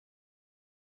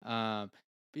But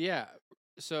yeah,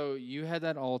 so you had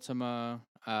that Altima.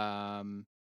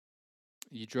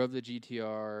 You drove the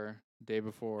GTR day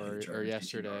before or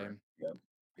yesterday. Yep.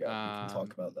 Yeah, we can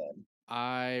talk about that.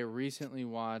 I recently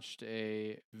watched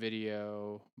a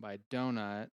video by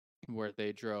Donut where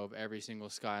they drove every single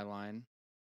Skyline.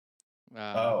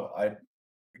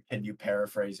 Can you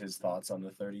paraphrase his thoughts on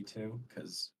the 32?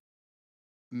 Because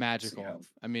magical.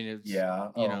 I mean, it's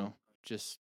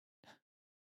just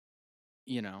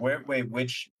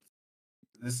which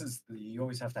this is you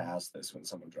always have to ask this when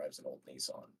someone drives an old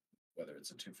Nissan, whether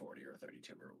it's a 240 or a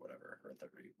 32 or whatever, or a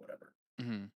 30, whatever.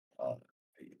 Uh,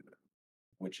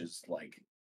 which is like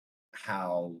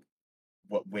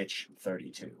which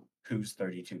 32? Whose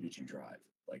 32 did you drive?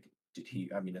 Like,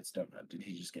 it's Donut. Did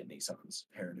he just get Nissan's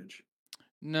heritage?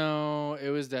 No, it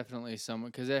was definitely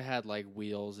someone because it had like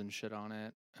wheels and shit on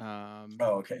it.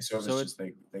 Okay. So it was just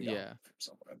they got it from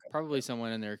someone. Okay. Probably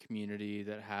someone in their community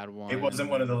that had one. It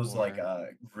wasn't one of those like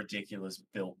ridiculous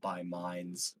built by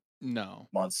minds. No.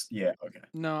 Mods. Yeah. Okay.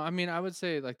 No, I mean I would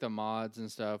say like the mods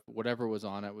and stuff, whatever was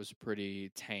on it was pretty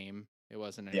tame. It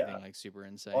wasn't anything like super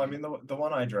insane. Well, I mean the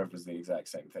one I drove was the exact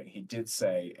same thing. He did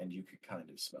say, and you could kind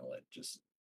of smell it, just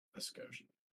a skosh.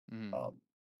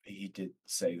 He did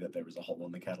say that there was a hole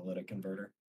in the catalytic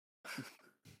converter.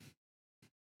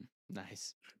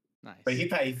 Nice. But he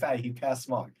passed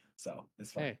smog, so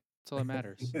it's fine. Hey, that's all that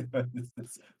matters.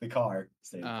 The car,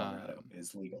 state of Colorado,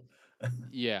 is legal.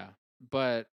 Yeah,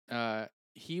 but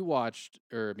he watched,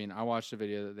 or I mean, I watched a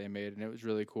video that they made, and it was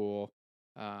really cool.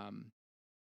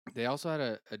 They also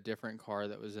had a different car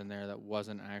that was in there that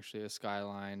wasn't actually a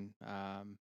Skyline,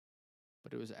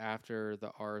 but it was after the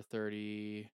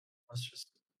R30. Let's just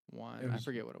I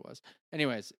forget what it was.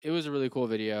 Anyways, it was a really cool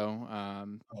video.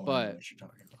 But what you're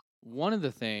talking about. One of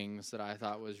the things that I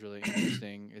thought was really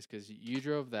interesting is because you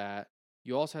drove that.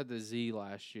 You also had the Z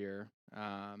last year,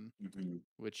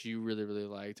 which you really, really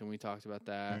liked, and we talked about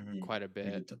that quite a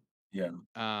bit. Yeah.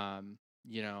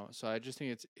 So I just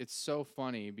think it's so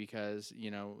funny because,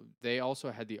 they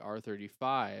also had the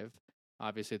R35,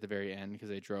 obviously at the very end, because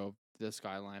they drove the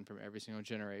Skyline from every single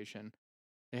generation.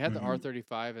 They had the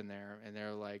R35 in there, and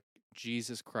they're like,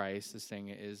 Jesus Christ, this thing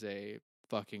is a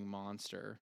fucking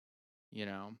monster.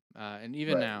 And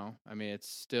even now, I mean, it's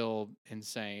still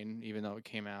insane, even though it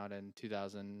came out in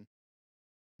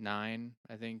 2009,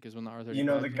 I think, is when the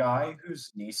R35 the guy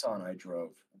whose Nissan I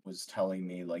drove was telling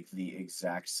me like the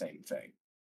exact same thing.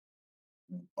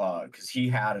 Because he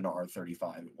had an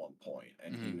R35 at one point,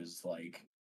 and he was like,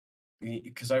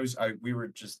 because we were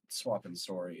just swapping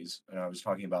stories, and I was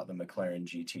talking about the McLaren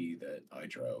GT that I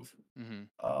drove.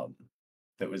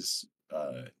 That was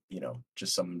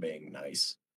just someone being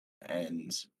nice,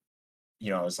 and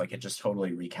I was like, it just totally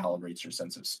recalibrates your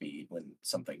sense of speed when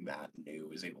something that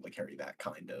new is able to carry that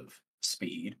kind of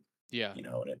speed. Yeah. And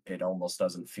it almost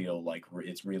doesn't feel like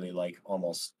it's really like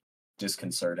almost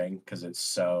disconcerting because it's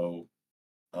so.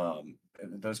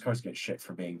 Those cars get shit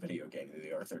for being video game,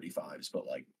 the R35s, but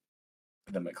like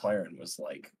the McLaren was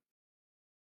like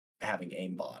having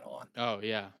aimbot on. Oh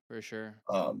yeah, for sure.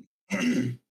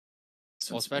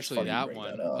 So especially that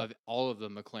one of all of the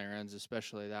McLarens,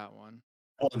 especially that one.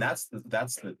 Well, and that's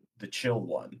the chill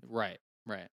one. Right.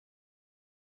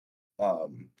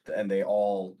 And they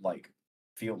all like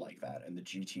feel like that, and the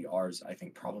GTRs I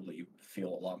think probably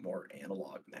feel a lot more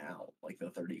analog now. Like the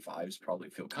 35s probably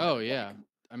feel kind of yeah.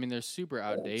 I mean, they're super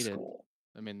outdated.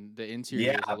 I mean, the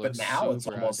interior. Yeah, but now it's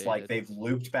almost like they've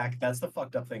looped back. That's the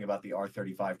fucked up thing about the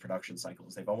R35 production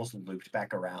cycles. They've almost looped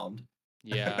back around.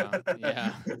 Yeah.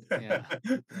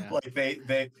 Like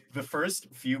the first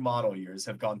few model years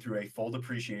have gone through a full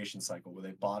depreciation cycle where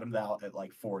they bottomed out at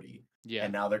like 40. Yeah.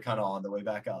 And now they're kind of on the way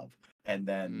back up. And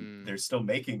then they're still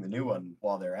making the new one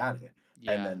while they're at it.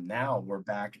 Yeah. And then now we're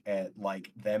back at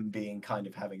like them being kind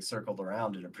of having circled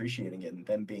around and appreciating it, and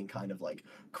them being kind of like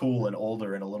cool and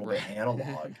older and a little bit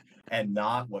analog and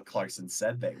not what Clarkson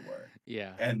said they were.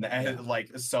 Yeah. And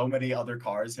like so many other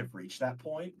cars have reached that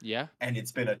point. Yeah. And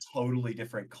it's been a totally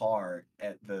different car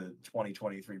at the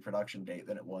 2023 production date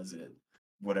than it was at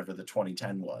whatever the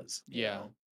 2010 was. Yeah.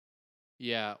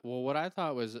 Yeah. Well, what I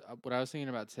was thinking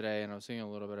about today, and I was thinking a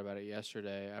little bit about it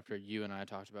yesterday after you and I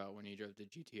talked about when you drove the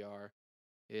GTR,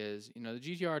 is, the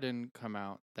GTR didn't come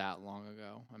out that long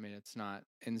ago. I mean, it's not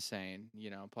insane,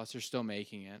 plus they're still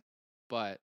making it.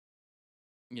 But,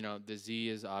 the Z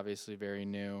is obviously very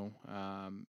new,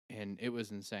 and it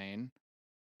was insane.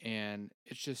 And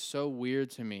it's just so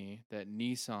weird to me that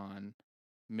Nissan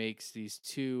makes these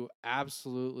two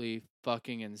absolutely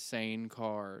fucking insane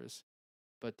cars,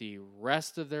 but the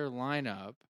rest of their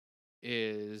lineup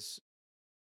is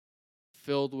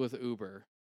filled with Uber.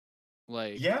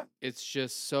 Like, Yeah. it's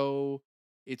just so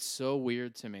it's so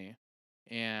weird to me.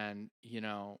 And,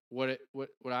 what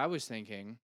I was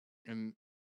thinking, and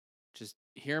just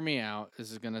hear me out.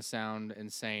 This is going to sound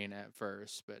insane at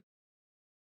first, but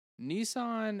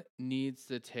Nissan needs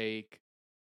to take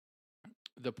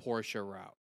the Porsche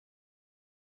route.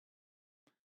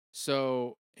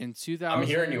 So in I'm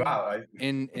hearing you 2000, out.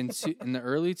 in the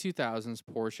early 2000s,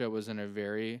 Porsche was in a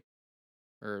very,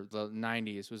 or the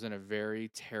 90s was in a very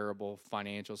terrible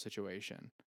financial situation.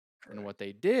 And what Correct.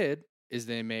 they did is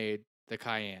they made the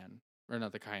Cayenne, or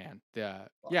not the Cayenne,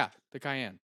 Boxster. the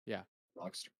Cayenne, yeah.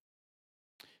 Boxster.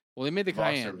 Well, they made the The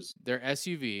Boxster Cayenne, was their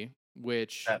SUV,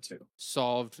 which that too.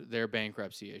 solved their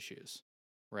bankruptcy issues,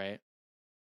 right?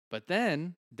 But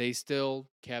then they still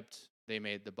kept, they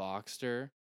made the Boxster,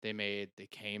 they made the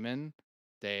Cayman,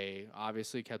 they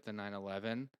obviously kept the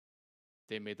 911.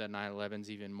 They made the 911s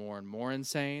even more and more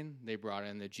insane. They brought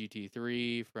in the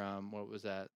GT3 from, what was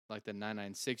that? Like the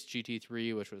 996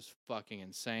 GT3, which was fucking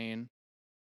insane.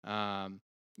 Um,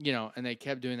 and they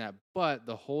kept doing that. But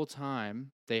the whole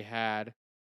time they had,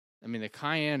 I mean, the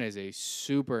Cayenne is a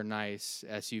super nice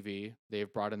SUV.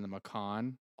 They've brought in the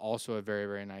Macan, also a very,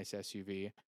 very nice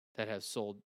SUV that has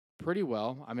sold pretty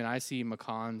well. I mean, I see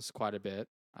Macans quite a bit.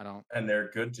 I don't, And they're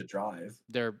good to drive.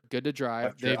 they're good to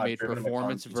drive. They've I've made driven a Macan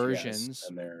performance GTS, versions.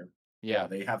 and they're yeah, Yeah.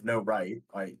 they have no right.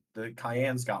 The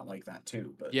Cayenne's got like that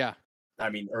too, but Yeah. I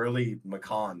mean, early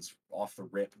Macans off the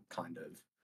rip, kind of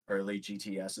early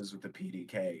GTSs with the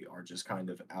PDK are just kind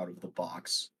of out of the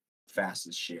box, fast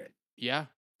as shit. Yeah.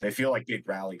 They feel like big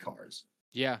rally cars.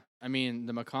 Yeah. I mean,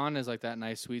 the Macan is like that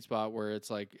nice sweet spot where it's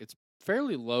like it's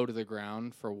fairly low to the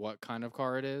ground for what kind of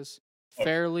car it is. Okay.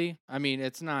 Fairly. I mean,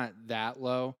 it's not that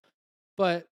low,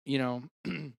 but,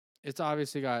 it's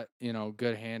obviously got,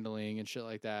 good handling and shit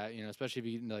like that, especially if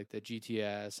you get into like the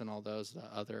GTS and all those the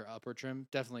other upper trim,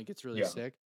 definitely gets really Yeah.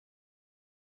 sick.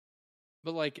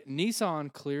 But like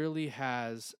Nissan clearly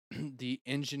has the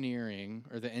engineering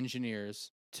or the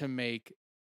engineers to make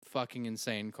fucking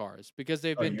insane cars because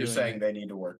they've Oh, been you're doing saying it. they need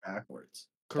to work backwards.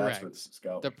 That's where Correct. this is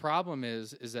The going. problem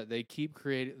is that they keep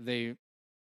creating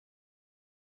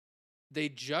they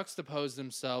juxtapose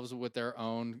themselves with their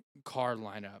own car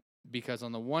lineup because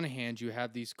on the one hand you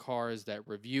have these cars that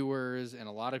reviewers and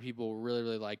a lot of people really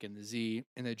really like in the Z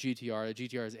and the GTR. The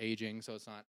GTR is aging, so it's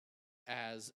not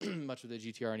as much of the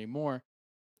GTR anymore.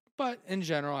 But in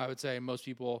general, I would say most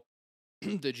people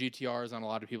the GTR is on a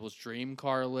lot of people's dream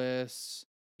car lists,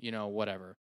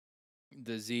 whatever.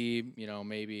 The Z,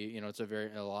 maybe, it's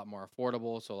a lot more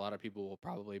affordable, so a lot of people will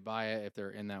probably buy it if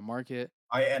they're in that market.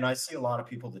 I see a lot of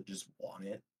people that just want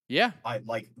it. Yeah. I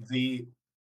like the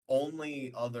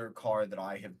only other car that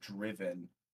I have driven,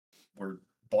 were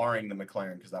barring the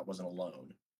McLaren because that wasn't a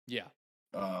loan. Yeah.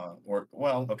 Or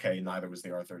well, okay, neither was the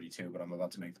R32, but I'm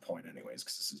about to make the point anyways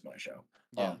because this is my show,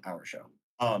 Yeah. our show.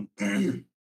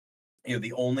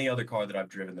 The only other car that I've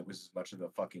driven that was as much of a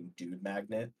fucking dude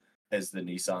magnet as the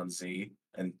Nissan Z.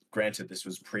 And granted, this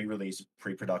was pre-release,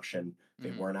 pre-production. They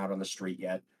Hmm. weren't out on the street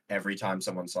yet. Every time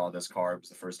someone saw this car, it was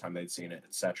the first time they'd seen it,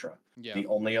 etc. Yeah. The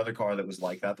only other car that was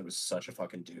like that was such a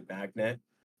fucking dude magnet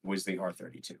was the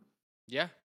R32. Yeah.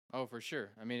 Oh, for sure.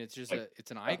 I mean, it's just Like,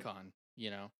 it's an done. icon.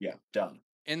 Yeah, done.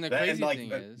 And the That and crazy like,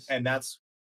 thing is, and that's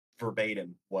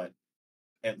verbatim what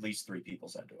at least three people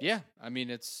said to yeah, us.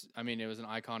 it was an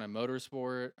icon in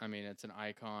motorsport. I mean, it's an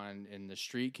icon in the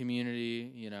street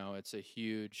community. It's a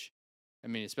huge,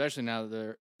 especially now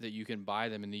that you can buy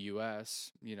them in the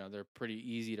US, they're pretty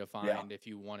easy to Yeah, find if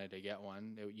you wanted to get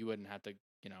one. You wouldn't have to,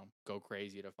 go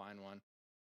crazy to find one.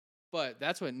 But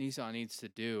that's what Nissan needs to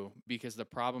do because the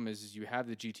problem is you have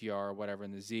the GTR or whatever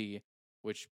in the Z,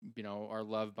 which, are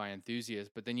loved by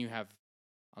enthusiasts, but then you have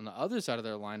on the other side of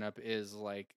their lineup is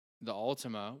like the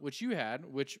Altima, which you had,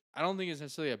 which I don't think is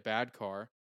necessarily a bad car.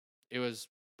 It was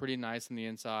pretty nice on the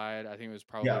inside. I think it was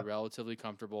probably yeah. relatively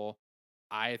comfortable.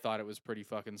 I thought it was pretty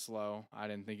fucking slow. I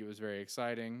didn't think it was very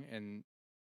exciting, and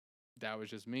that was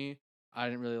just me. I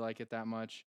didn't really like it that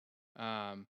much.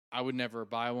 I would never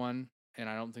buy one, and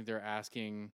I don't think they're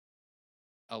asking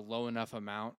a low enough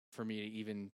amount for me to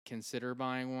even consider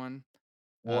buying one.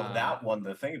 Well, Um, that one,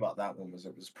 the thing about that one was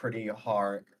it was pretty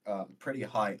high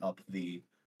up the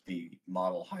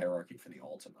model hierarchy for the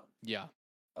Ultima. yeah,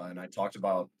 And I talked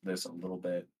about this a little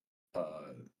bit,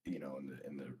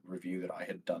 in the review that I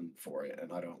had done for it.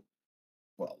 And I don't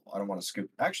want to scoop.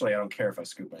 Actually, I don't care if I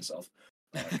scoop myself,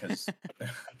 because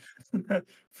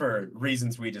for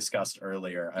reasons we discussed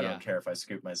earlier, I don't yeah, care if I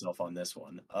scoop myself on this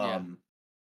one. yeah,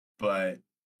 But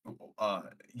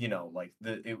like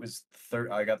it was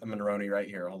I got the Monroney right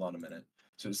here. Hold on a minute.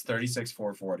 So it was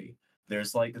 36,440.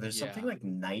 There's something Yeah. like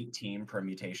 19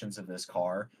 permutations of this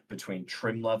car between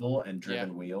trim level and Yeah.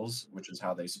 driven wheels, which is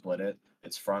how they split it.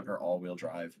 It's front or all-wheel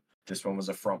drive. This one was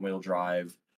a front-wheel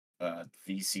drive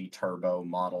VC turbo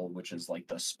model, which is like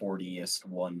the sportiest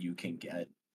one you can get.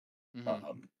 Mm-hmm.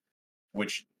 Um,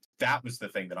 which that was the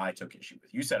thing that I took issue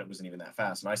with. You said it wasn't even that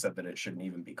fast, and I said that it shouldn't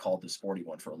even be called the sporty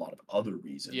one for a lot of other Yeah.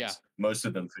 reasons, most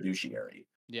of them fiduciary.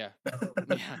 Yeah.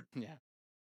 Yeah. Yeah.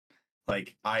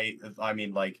 Like I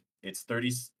mean like it's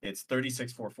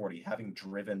 36,440 having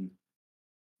driven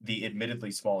the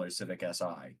admittedly smaller Civic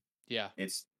Si. Yeah.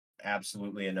 It's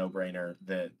absolutely a no-brainer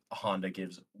that Honda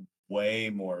gives way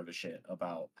more of a shit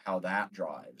about how that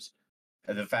drives.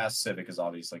 And the fast Civic is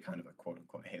obviously kind of a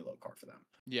quote-unquote halo car for them.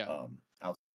 Yeah.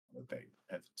 Outside that they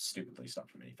have stupidly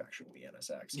stopped manufacturing the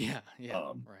NSX. Yeah. Yeah.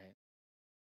 Um, Right.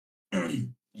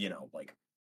 like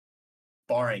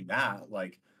barring that,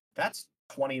 like that's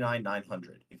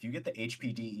 29,900. If you get the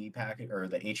HPDE package or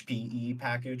the HPE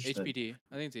package, the HPD.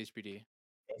 I think it's HPD.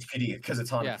 HPD because it's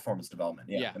Honda Yeah. Performance Development,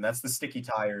 yeah, Yeah. and that's the sticky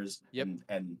tires Yep.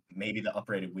 and maybe the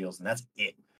uprated wheels, and that's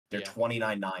it. They're Yeah.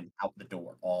 29,900 out the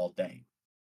door all day.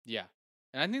 Yeah.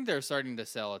 And I think they're starting to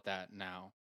sell at that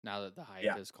now that the hype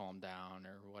Yeah. has calmed down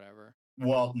or whatever.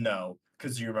 Well, no,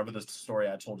 because you remember the story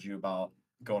I told you about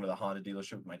going to the Honda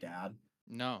dealership with my dad?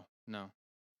 No. No.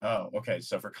 Oh, okay.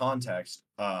 So for context,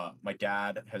 my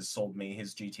dad has sold me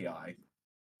his GTI.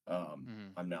 Mm-hmm.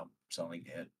 I'm now selling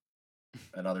it.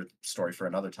 Another story for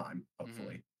another time, Mm-hmm.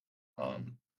 hopefully. Mm-hmm.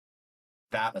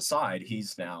 That aside,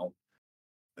 he's now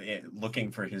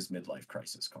looking for his midlife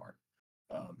crisis car.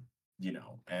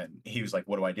 And he was like,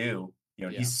 "What do I do?" Yeah.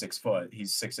 He's 6 foot,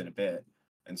 he's six and a bit,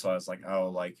 and so I was like, "Oh,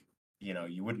 like,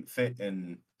 you wouldn't fit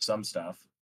in some stuff."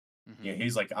 Mm-hmm.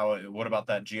 He's like, "Oh, what about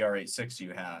that GR86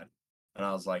 you had?" And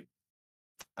I was like,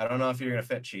 "I don't know if you're gonna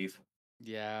fit, Chief,"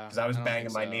 Yeah. because I was I don't think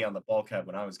banging my knee so. on the bulkhead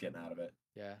when I was getting out of it.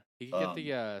 Yeah. You could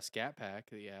get Um, the Scat Pack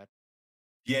that you had.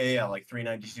 yeah, like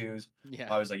 392s.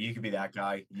 Yeah. I was like, you could be that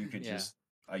guy. You could Yeah. just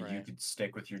you Right. could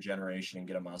stick with your generation and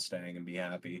get a Mustang and be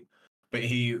happy. But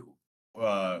he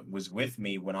was with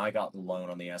me when I got the loan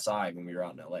on the SI when we were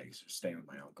out in LA, so staying with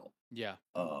my uncle. Yeah.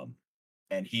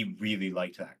 And he really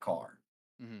liked that car.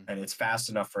 Mm-hmm. And it's fast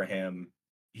enough for him.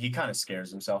 He kind of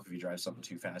scares himself if he drives something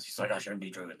too fast. He's like, I shouldn't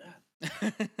be doing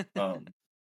that.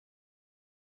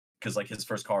 Because like his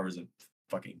first car was a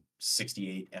fucking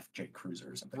 68 FJ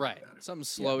Cruiser or something Right. like that. Something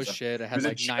slow as shit. It It had was a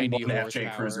like Gen 90 1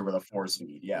 FJ Cruiser horsepower. with a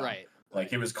 4-speed. Yeah. Right. Like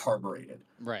Right. it was carbureted.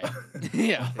 Right.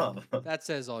 Yeah. That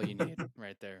says all you need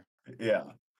right there. Yeah.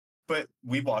 But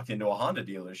we walked into a Honda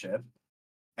dealership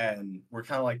and we're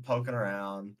kind of like poking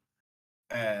around,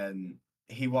 and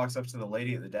he walks up to the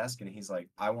lady at the desk and he's like,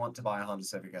 I want to buy a Honda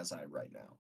Civic Si right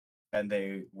now. And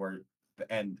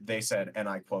they said, and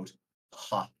I quote,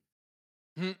 ha.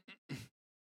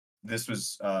 This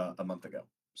was a month ago.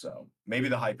 So maybe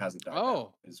the hype hasn't died down,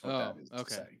 is what that is to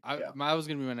Okay. say. I was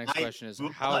gonna be my next question is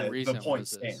how But the recent point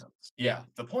was this? stands. Yeah,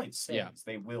 the point Yeah. stands.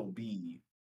 They will be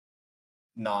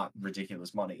not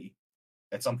ridiculous money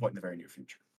at some point in the very near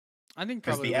future. I think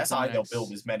Because probably the within SI, the they'll next.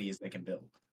 build as many as they can build.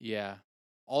 Yeah.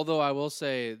 Although I will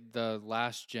say the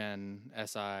last gen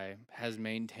SI has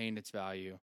maintained its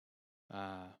value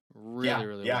really,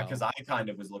 really Yeah, well. because I kind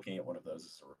of was looking at one of those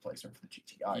as a replacement for the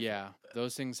GTI. Yeah.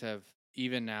 Those things have,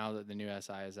 even now that the new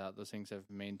SI is out, those things have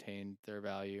maintained their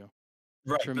value.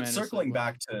 Right, but circling well.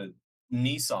 back to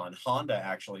Nissan, Honda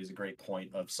actually is a great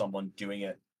point of someone doing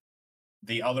it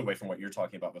the other way from what you're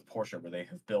talking about with Porsche, where they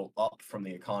have built up from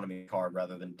the economy car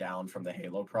rather than down from the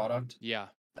Halo product. Yeah.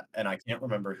 And I can't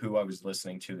remember who I was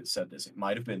listening to that said this. It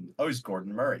might have been, it was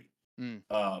Gordon Murray.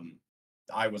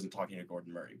 I wasn't talking to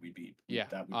Gordon Murray.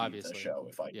 That would be the show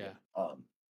if I did.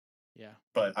 Yeah.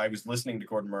 But I was listening to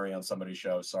Gordon Murray on somebody's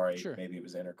show. Sorry, Sure. maybe it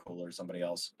was Intercool or somebody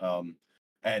else.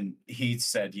 And he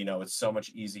said, it's so much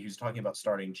easier. He was talking about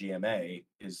starting GMA,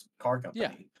 his car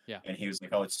company. Yeah. And he was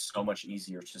like, oh, it's so much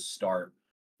easier to start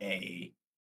a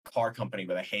car company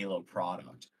with a Halo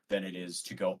product than it is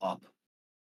to go up.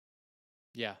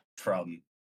 Yeah. From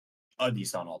a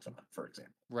Nissan Altima, for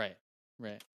example. Right.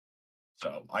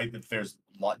 So I think there's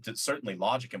certainly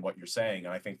logic in what you're saying,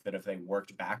 and I think that if they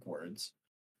worked backwards,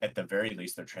 at the very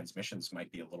least, their transmissions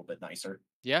might be a little bit nicer.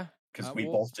 Yeah. Because we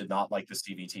both did not like the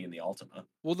CVT and the Altima.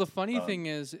 Well, the funny thing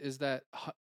is that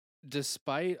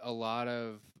despite a lot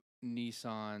of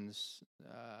Nissan's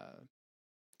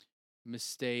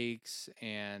mistakes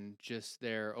and just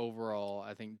their overall,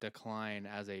 I think, decline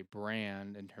as a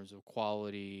brand in terms of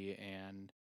quality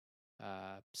and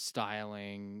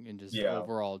styling and just Yeah.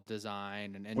 overall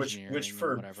design and Which engineering and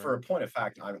for whatever. a point of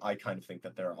fact, I kind of think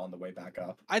that they're on the way back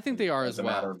up, I think like, they are as as a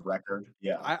matter well. of record.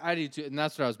 Yeah. I do too, and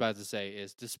that's what I was about to say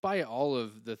is despite all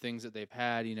of the things that they've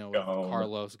had, with Gone.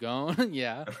 Carlos Ghosn,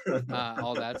 yeah,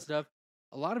 all that stuff,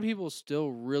 a lot of people still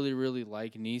really, really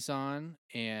like Nissan,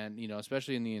 and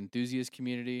especially in the enthusiast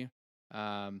community,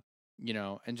 um,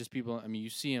 and just people. I mean, you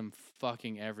see them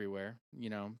fucking everywhere.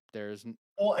 There's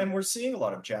Well, and we're seeing a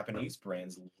lot of Japanese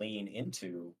brands lean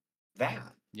into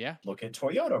that. yeah, Look at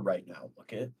Toyota right now.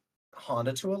 Look at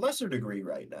Honda to a lesser degree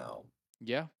right now.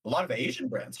 yeah, A lot of Asian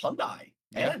brands, Hyundai,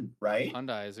 yeah. and right?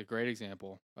 Hyundai is a great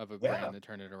example of a Yeah. brand that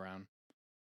turned it around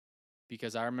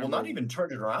because I Well, not remember. even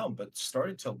turned it around, but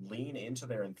started to lean into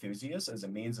their enthusiasts as a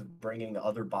means of bringing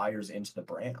other buyers into the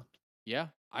brand. Yeah,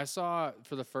 I saw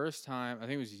for the first time. I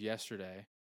think it was yesterday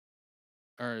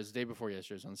or it was the day before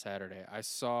yesterday, it was on Saturday. I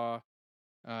saw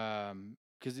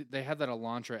because they had that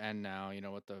Elantra N now,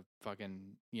 with the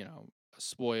fucking,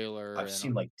 spoiler I've and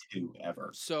seen like two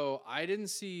ever so I didn't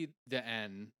see the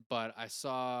N, but I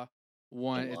saw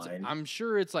one. in line. I'm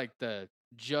sure it's like the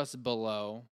just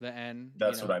below the N,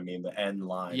 That's what I mean. The N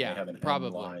line. They Yeah, have an N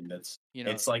probably. line that's You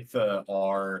know, it's like the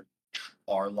R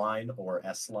line or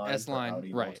S line S for line,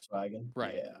 Audi right, Volkswagen.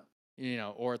 right. Yeah.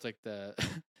 Or it's like the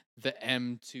the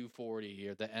M240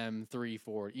 or the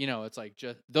M340. It's like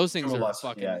just those To things a are less,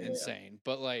 fucking yeah, yeah, yeah. insane.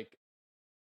 But like,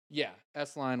 yeah,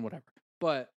 S line, whatever.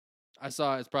 But I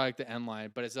saw it's probably like the N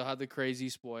line, but it still had the crazy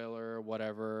spoiler or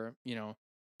whatever.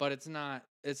 But it's not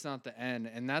the N,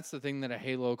 and that's the thing that a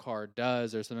Halo car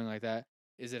does or something like that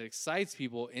is it excites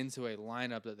people into a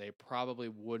lineup that they probably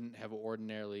wouldn't have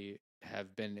ordinarily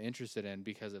have been interested in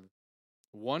because of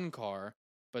one car,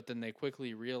 but then they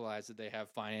quickly realize that they have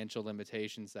financial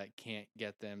limitations that can't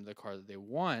get them the car that they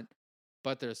want,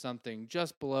 but there's something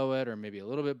just below it or maybe a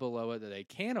little bit below it that they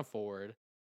can afford,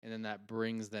 and then that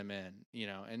brings them in. And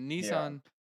Yeah. Nissan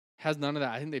has none of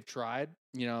that. I think they've tried.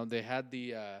 They had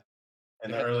the In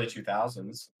they the had early the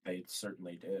 2000s, they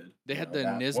certainly did. they had the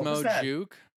That what was Nismo that?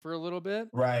 Juke for a little bit.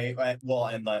 Right. Well,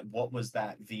 and like what was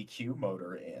that VQ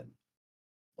motor in?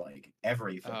 Like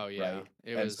everything, Oh yeah, right?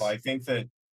 it And so was I think that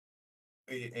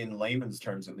in layman's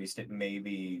terms, at least, it may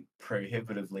be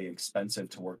prohibitively expensive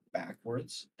to work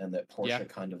backwards, and that yeah. Porsche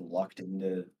kind of lucked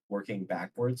into working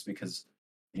backwards because,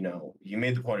 you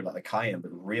made the point about the Cayenne,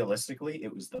 but realistically,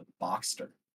 it was the Boxster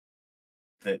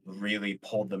that really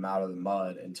pulled them out of the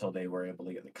mud until they were able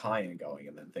to get the Cayenne going,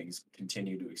 and then things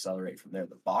continued to accelerate from there.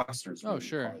 The Boxster is Oh really the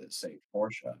car sure. that saved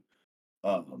Porsche.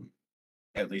 Um,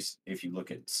 at least if you look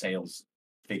at sales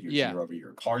figures Yeah. year over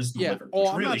year, cars Yeah. delivered, Oh, which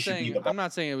I'm really not should be saying the I'm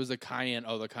not saying it was the Cayenne.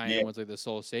 Oh, the yeah, Cayenne was like the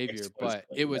sole savior, but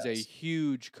explicitly it was a yes,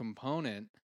 huge component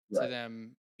to right.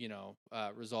 them,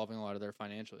 resolving a lot of their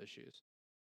financial issues,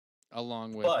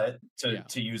 along with But to yeah,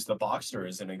 use the Boxster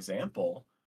as an example,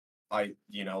 like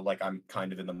I'm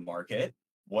kind of in the market.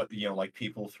 What like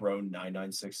people throw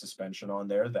 996 suspension on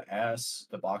there. The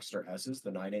Boxster S is the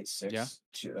yeah, 986.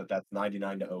 That's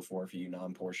 99 to oh 04 for you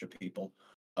non-Porsche people.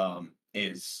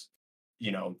 Is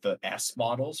the S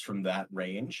models from that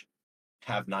range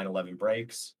have 911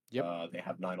 brakes. yep, They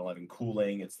have 911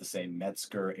 cooling. It's the same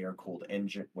Metzger air-cooled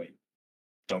engine. Wait,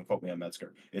 don't quote me on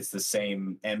Metzger. It's the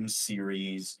same M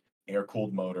series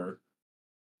air-cooled motor.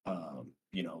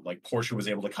 Like Porsche was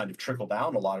able to kind of trickle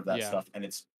down a lot of that yeah, stuff,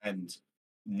 and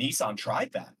Nissan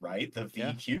tried that, right? The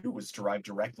yeah, VQ was derived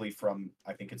directly from,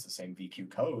 I think it's the same VQ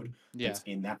code yeah, that's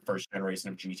in that first generation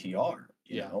of GTR,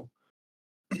 yeah,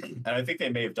 and I think they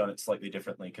may have done it slightly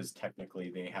differently because technically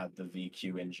they had the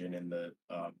VQ engine in the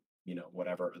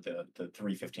whatever the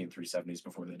 315 370s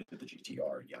before they did the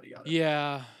GTR, yada yada.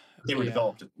 yeah, They were yeah,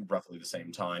 developed at roughly the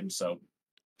same time, so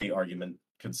the argument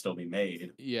could still be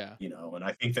made, yeah. and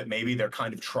I think that maybe they're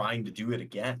kind of trying to do it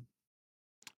again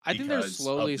I think they're because of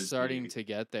slowly this starting big to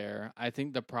get there. I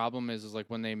think the problem is like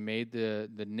when they made the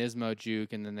Nismo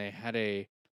Juke, and then I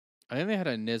think they had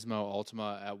a Nismo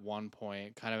Ultima at one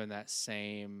point, kind of in that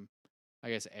same, I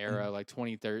guess, era, mm, like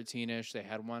 2013-ish. They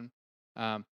had one.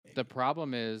 Um, the maybe.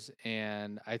 problem is,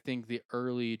 and I think the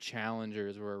early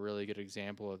Challengers were a really good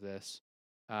example of this.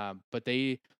 But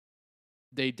they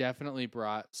definitely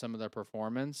brought some of their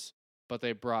performance, but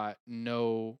they brought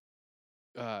no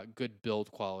good build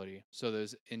quality. So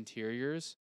those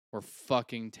interiors were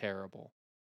fucking terrible.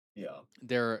 Yeah.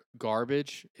 They're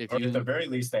garbage. If Or at the you very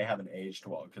least, they haven't aged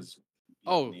well because, in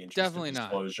oh, the interest of definitely not.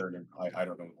 disclosure, and I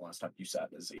don't know when the last time you sat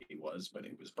in a Z was, but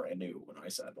it was brand new when I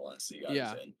sat in the last Z I was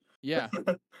Yeah. in. Yeah.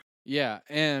 Yeah,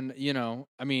 and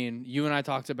I mean, you and I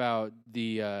talked about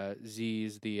the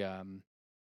Z's, the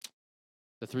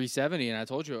 370, and I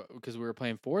told you because we were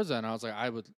playing Forza, and I was like,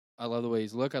 I love the way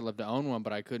these look. I'd love to own one,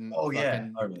 but I couldn't Oh yeah,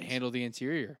 fucking Arby's. handle the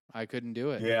interior. I couldn't do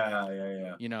it.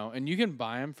 Yeah. And you can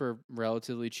buy them for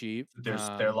relatively cheap.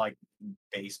 They're like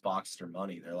base Boxster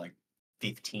money. They're like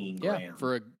 15 Yeah, grand.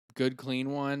 for a good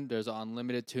clean one, there's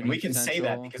unlimited And tuning we can say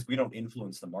that potential. because we don't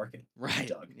influence the market, Right.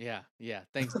 Doug. Yeah.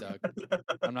 Thanks, Doug.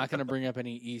 I'm not gonna bring up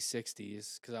any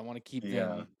E60s because I want to keep Yeah,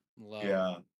 them low.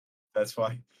 yeah. That's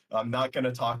why I'm not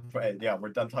gonna talk. Yeah, we're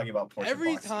done talking about Porsche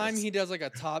Every time Boxsters. he does like a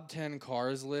top 10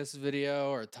 cars list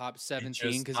video or top It 17,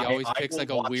 just because he always I picks will like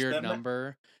a watch weird them.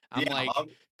 number, I'm Yeah, like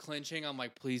clinching. I'm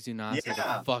like, please do not say the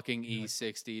yeah. fucking You're like,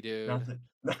 E60, not dude.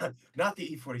 the not the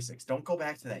E46. Don't go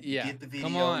back to that. You Yeah, did the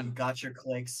come video. You on. got your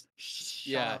clicks. Shut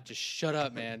Yeah, up. just shut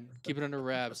up, man. Keep it under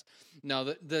wraps.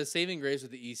 No, the saving grace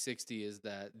with the E60 is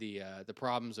that the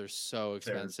problems are so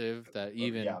They're expensive that yeah,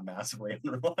 even massively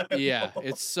yeah, unreliable.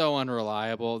 it's so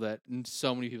unreliable that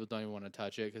so many people don't even want to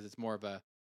touch it because it's more of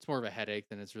a headache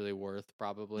than it's really worth,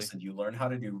 probably. Listen, you learn how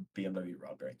to do BMW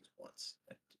rod bearings once,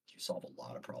 and you solve a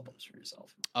lot of problems for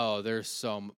yourself. Oh, there's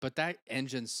but that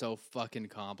engine's so fucking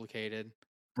complicated.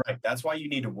 Right. That's why you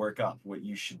need to work up. What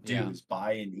you should do Yeah. is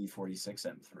buy an E46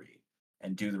 M3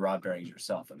 and do the rod bearings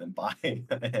yourself, and then buy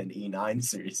an E9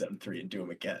 Series M3 and do them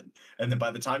again. And then by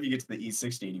the time you get to the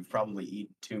E60 and you've probably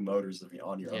eaten two motors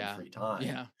on your own Yeah. free time,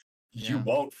 Yeah. you Yeah.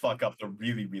 won't fuck up the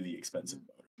really, really expensive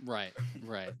motor. Right.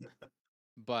 Right.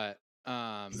 But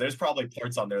 'Cause there's probably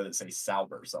parts on there that say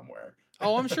Sauber somewhere.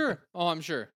 oh, I'm sure. Oh, I'm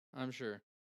sure. I'm sure.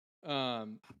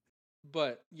 Um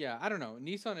but yeah, I don't know.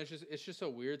 Nissan is just it's just so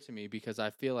weird to me because I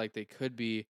feel like they could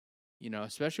be,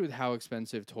 especially with how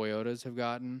expensive Toyotas have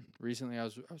gotten recently. I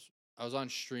was on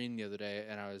stream the other day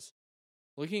and I was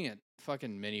looking at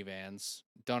fucking minivans.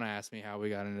 Don't ask me how we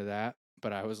got into that,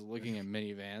 but I was looking at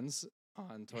minivans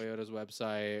on Toyota's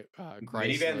website, Chrysler.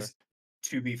 Minivans,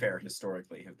 to be fair,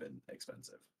 historically have been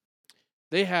expensive.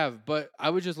 They have, but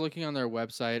I was just looking on their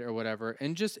website or whatever,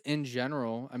 and just in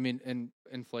general, I mean, and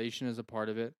inflation is a part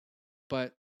of it.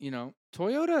 But,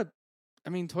 Toyota, I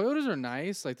mean, Toyotas are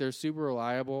nice. Like, they're super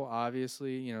reliable,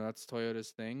 obviously. That's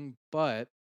Toyota's thing. But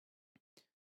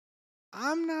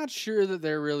I'm not sure that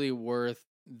they're really worth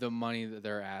the money that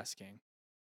they're asking.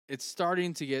 It's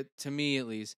starting to get, to me at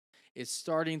least, it's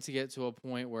starting to get to a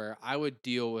point where I would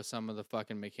deal with some of the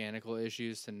fucking mechanical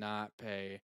issues to not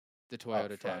pay the Up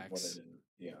Toyota front, what it tax. is,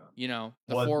 yeah.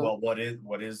 The four, What were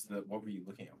you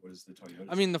looking at? What is the Toyota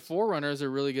I mean, the series? Forerunner is a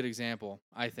really good example,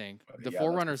 I think. The Yeah, that's a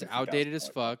Forerunner's outdated as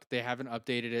 $50,000 car. fuck. They haven't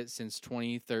updated it since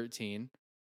 2013.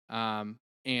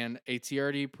 And a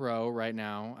TRD Pro right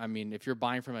now, I mean, if you're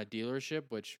buying from a delership,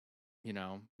 which,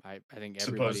 I think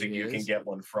Supposing everybody you can is, get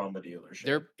one from a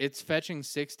dealership. it's fetching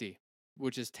 60,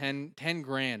 which is 10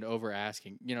 grand over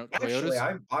asking. Actually,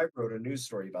 Toyota's, I wrote a news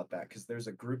story about that because there's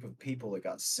a group of people that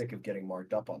got sick of getting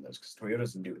marked up on this because Toyota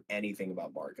doesn't do anything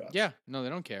about markups. yeah, no, they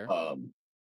don't care. Um,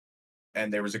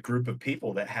 and there was a group of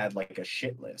people that had like a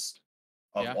shit list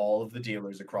of Yeah, all of the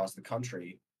dealers across the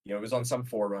country. It was on some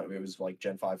forum. It was like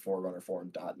Gen 5 Forerunner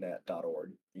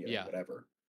Forum.net.org, yeah, whatever.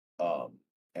 Um,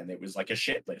 and it was like a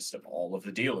shit list of all of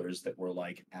the dealers that were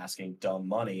like asking dumb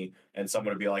money. And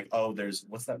someone would be like, oh, there's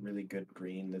what's that really good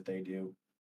green that they do?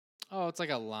 oh, it's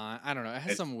like a line. I don't know. It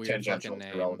has It's some weird fucking tangential, it's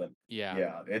name. irrelevant. Yeah,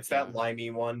 Yeah, it's yeah, that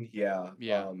limey one. Yeah.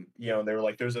 yeah, They were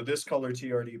like, there's a this color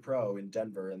TRD Pro in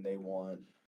Denver, and they want,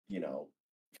 you know,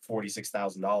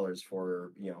 $46,000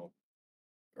 for,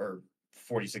 or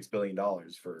 $46 billion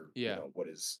for, yeah. what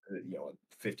is,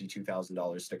 a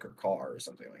 $52,000 sticker car or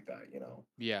something like that.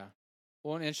 Yeah.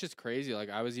 Well, and it's just crazy. Like,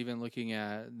 I was even looking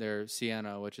at their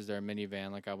Sienna, which is their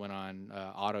minivan. Like, I went on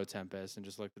Auto Tempest and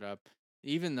just looked it up.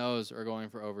 Even those are going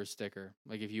for over sticker.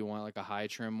 Like, if you want like a high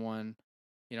trim one,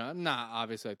 not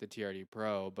obviously like the TRD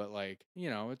Pro, but like,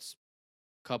 it's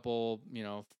couple,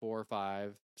 4,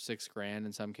 5, 6 grand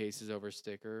in some cases over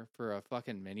sticker for a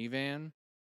fucking minivan.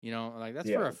 Like that's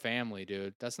for Yeah. a family,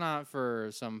 dude. That's not for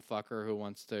some fucker who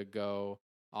wants to go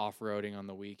off-roading on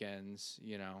the weekends.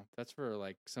 That's for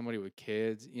like somebody with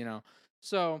kids.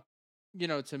 So,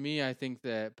 to me, I think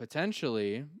that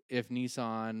potentially if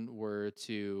Nissan were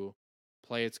to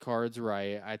play its cards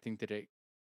right, I think that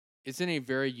it's in a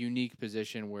very unique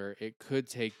position where it could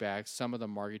take back some of the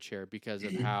market share because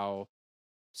of how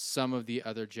some of the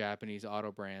other Japanese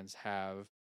auto brands have,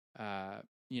 uh,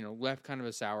 left kind of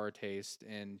a sour taste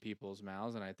in people's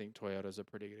mouths, and I think Toyota's a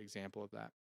pretty good example of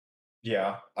that.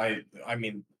 Yeah. I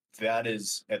mean, that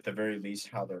is at the very least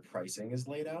how their pricing is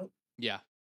laid out. Yeah.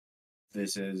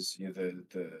 This is,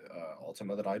 the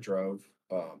Altima that I drove,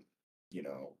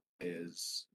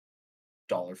 is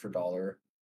dollar for dollar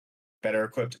better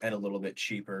equipped and a little bit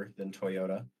cheaper than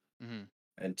Toyota. Hmm.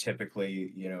 And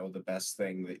typically, the best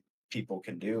thing that people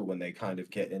can do when they kind of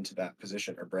get into that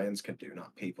position, or brands can do,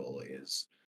 not people, is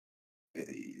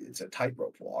it's a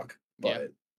tightrope walk, Yeah.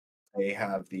 but they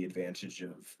have the advantage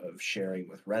of sharing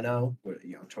with Renault.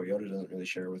 Toyota doesn't really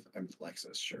share with, I mean,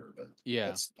 Lexus, sure, but Yeah.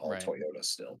 that's all Right. Toyota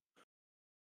still.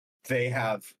 They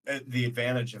have the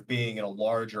advantage of being in a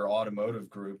larger automotive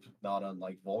group, not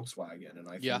unlike Volkswagen. And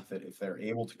I Yeah. think that if they're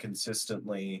able to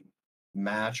consistently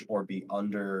match or be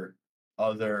under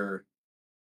other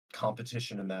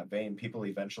competition in that vein, people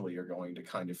eventually are going to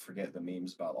kind of forget the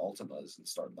memes about Altimas and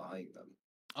start buying them.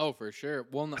 Oh, for sure.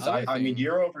 Well, and the Because other I mean, thing,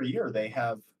 year over year, they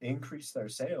have increased their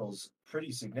sales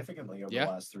pretty significantly over the yeah,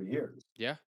 last 3 years.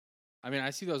 yeah. I mean,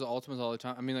 I see those Ultimas all the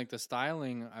time. I mean, like the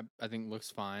styling, I think looks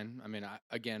fine. I mean,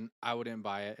 I wouldn't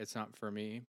buy it. It's not for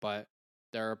me. But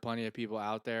there are plenty of people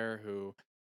out there who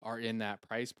are in that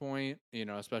price point.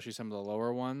 Especially some of the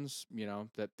lower ones.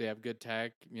 That they have good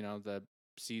tech. The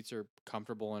seats are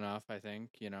comfortable enough. I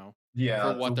think. For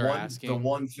Yeah, what they're the asking.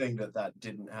 one thing that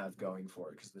didn't have going for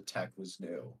it, because the tech was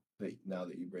new, that now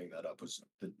that you bring that up, was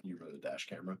the dash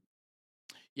camera.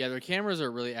 Yeah, their cameras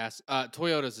are really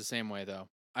Toyota's the same way though.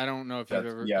 I don't know if That's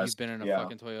yes, you've been in a yeah.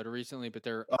 fucking Toyota recently, but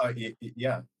they're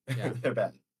Yeah. yeah. They're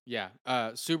bad. Yeah.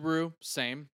 Subaru,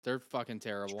 same. They're fucking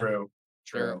terrible. True,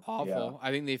 They're true, yeah. awful.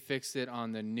 I think they fixed it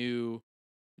on the new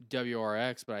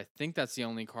WRX, but I think that's the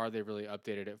only car they really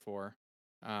updated it for.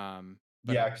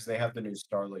 But Yeah, because they have the new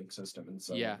Starlink system in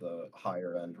some yeah, of the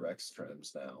higher end Rex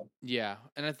trims now. yeah,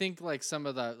 and I think like some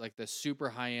of the super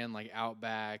high end like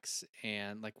Outbacks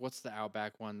and like what's the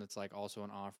Outback one that's like also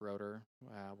an off roader?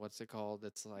 What's it called?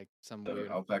 It's like some The weird.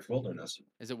 Outback Wilderness.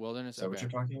 Is it Wilderness? Is that what Okay,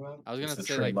 you're talking about? I was It's gonna the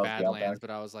say trim like of the Outback? Badlands, but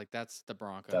I was like that's the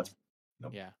Bronco. That's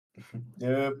nope. Yeah,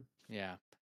 Nope. yeah.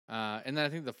 And then I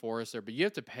think the Forester, but you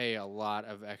have to pay a lot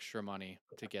of extra money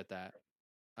to get that.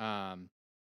 Um,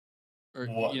 or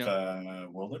What, the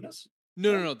Wilderness?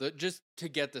 no, no, One? no, just to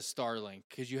get the Starlink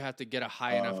because you have to get a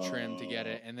high enough trim to get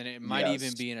Uh, it, and then it might even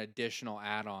yes. be an additional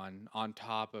add-on on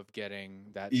top of getting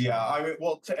that Yeah, trim. I mean,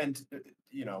 well,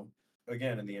 you know,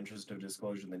 again, in the interest of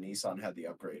disclosure, the Nissan had the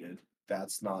upgraded.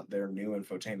 That's not their new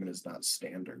infotainment is not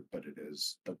standard, but it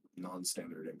is the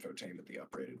non-standard infotainment. The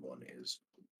upgraded one is,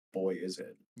 boy, is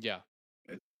it. Yeah,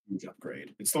 It's a huge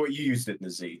upgrade. It's the way you used it in the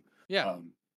Z. yeah,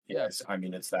 Um, yeah. yes, I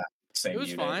mean, it's that It same was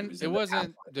unit. It fine. was It in the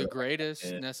wasn't the Pathfinder. greatest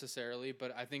It, necessarily,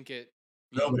 but I think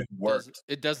no, but it does worked.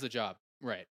 it does the job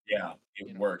right. Yeah, it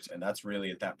You know. worked, and that's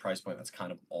really at that price point, that's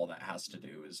kind of all that has to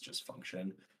do is just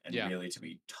function, and Yeah, really, to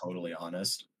be totally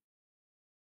honest,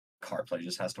 CarPlay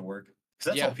just has to work.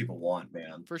 Because that's all yeah, people want,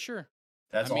 man. for sure.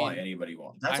 I That's all mean, anybody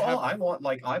wants. I That's all have I want,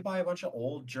 like, I buy a bunch of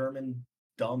old German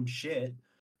dumb shit,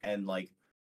 and, like,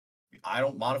 I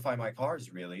don't modify my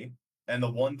cars really, and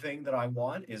the one thing that I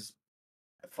want is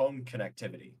phone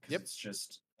connectivity, because yep. it's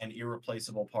just an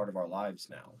irreplaceable part of our lives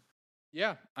now.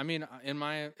 Yeah, I mean, in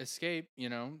my Escape,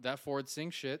 that Ford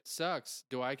Sync shit sucks.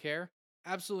 Do I care?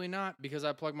 Absolutely not, because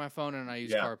I plug my phone and I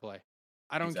use Yeah, CarPlay.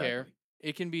 I don't care. exactly.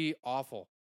 It can be awful.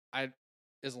 I,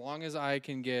 as long as I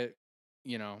can get,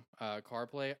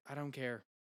 CarPlay, I don't care.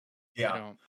 I Yeah.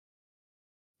 don't.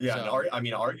 Yeah, and So I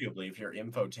mean, arguably, if your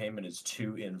infotainment is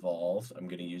too involved, I'm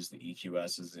going to use the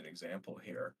EQS as an example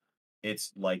here.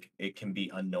 It's like it can be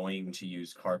annoying to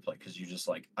use CarPlay because you just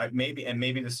like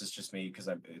maybe this is just me because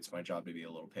it's my job to be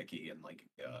a little picky and like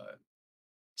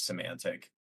semantic,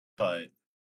 but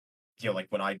like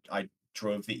when I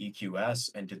drove the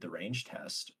EQS and did the range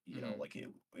test, mhm. like it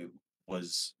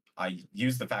was I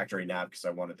used the factory nav because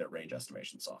I wanted their range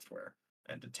estimation software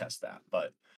and to test that,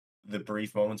 but the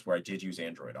brief moments where I did use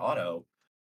Android Auto,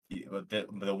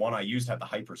 the one I used had the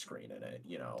hyperscreen in it,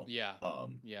 Yeah,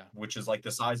 yeah, which is like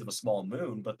the size of a small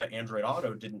moon, but the Android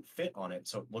Auto didn't fit on it,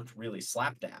 so it looked really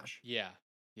slapdash. yeah,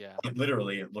 yeah.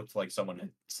 Literally, it looked like someone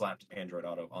had slapped Android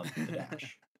Auto on the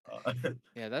dash. Uh,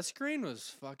 Yeah, that screen was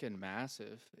fucking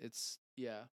massive.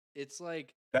 Yeah, it's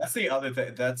like, that's the other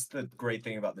thing. That's the great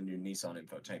thing about the new Nissan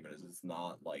infotainment is it's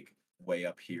not like way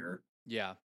up here.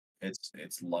 yeah,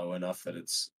 It's low enough that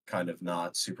it's kind of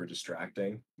not super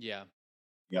distracting. yeah.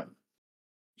 Yeah.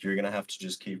 You're gonna have to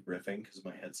just keep riffing because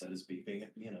my headset is beeping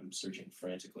at me and I'm searching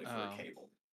frantically for a Oh, cable.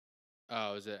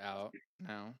 oh, is it out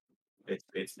now?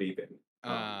 It's beeping.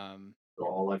 Um, So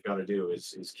all I've got to do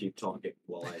is keep talking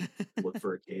while I look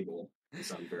for a cable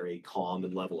because I'm very calm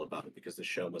and level about it because the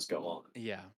show must go on.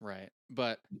 Yeah, right.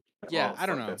 But yeah, Oh I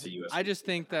don't fuck, know. that's a I USB. just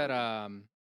think that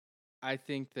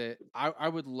I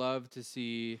would love to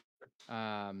see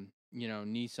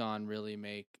Nissan really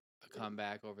make a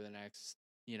comeback over the next,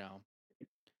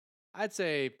 I'd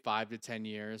say 5 to 10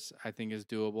 years. I think is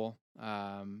doable.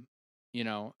 The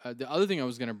other thing I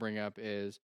was going to bring up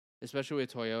is especially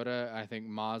with Toyota. I think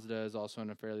Mazda is also in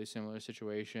a fairly similar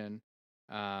situation.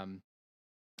 Um,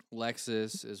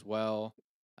 Lexus as well.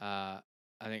 I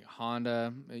think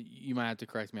Honda. You might have to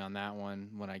correct me on that one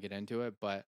when I get into it,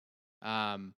 but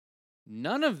um,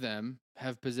 none of them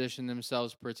have positioned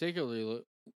themselves particularly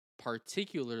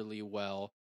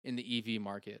well in the EV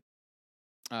market.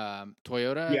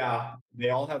 Toyota, Yeah, they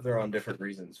all have their own different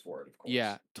reasons for it, of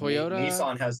yeah, course. Toyota,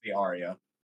 Nissan has the Aria.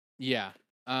 yeah,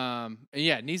 and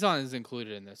yeah, Nissan is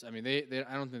included in this. I mean, they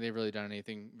I don't think they've really done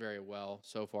anything very well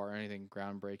so far, or anything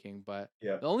groundbreaking. But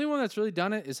Yeah, the only one that's really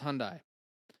done it is Hyundai.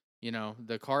 You know,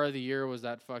 the car of the year was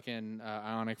that fucking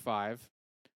Ioniq 5,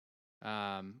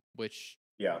 which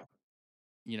yeah,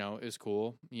 is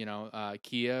cool.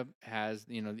 Kia has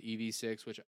the EV6,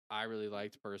 which I really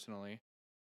liked personally.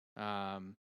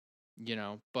 Um,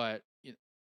 but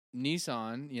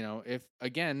Nissan,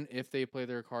 if they play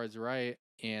their cards right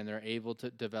and they're able to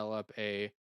develop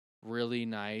a really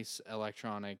nice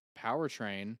electronic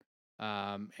powertrain,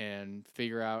 and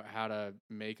figure out how to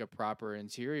make a proper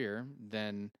interior,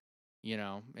 then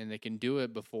and they can do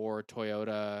it before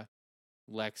Toyota,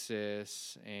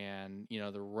 Lexus, and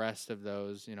the rest of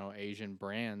those Asian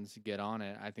brands get on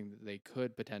it. I think that they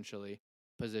could potentially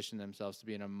position themselves to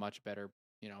be in a much better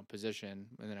position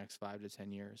in the next 5 to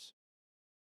 10 years.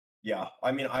 yeah.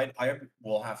 I mean, I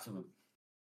will have to.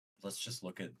 Let's just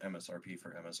look at MSRP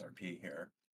for MSRP here.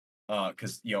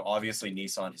 Because obviously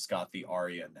Nissan has got the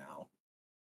Aria now,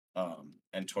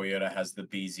 and Toyota has the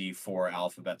BZ4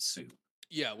 Alphabet Soup.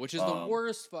 Yeah, which is the Um,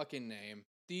 worst fucking name.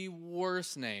 The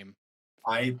worst name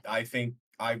for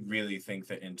I really think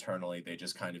that internally they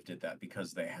just kind of did that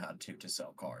because they had to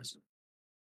sell cars.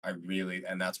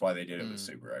 And that's why they did it with mm,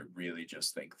 Subaru. I really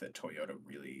just think that Toyota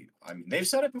really, I mean, they've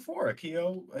said it before.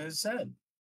 Akio has said,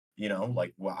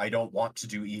 like, well, I don't want to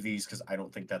do EVs because I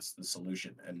don't think that's the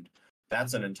solution. And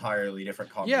that's an entirely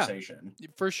different yeah, conversation.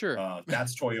 for sure.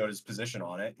 That's Toyota's position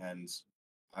on it. And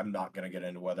I'm not going to get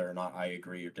into whether or not I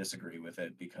agree or disagree with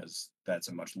it because that's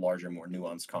a much larger, more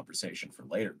nuanced conversation for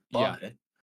later. Yeah, But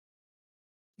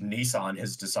Nissan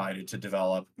has decided to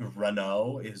develop.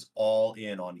 Renault is all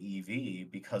in on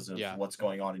EV because of yeah. what's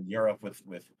going on in Europe with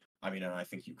I mean, and I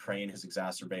think Ukraine has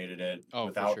exacerbated it. Oh, for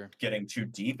Without sure. getting too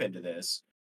deep into this,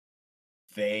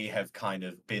 they have kind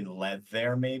of been led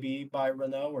there maybe by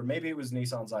Renault, or maybe it was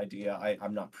Nissan's idea.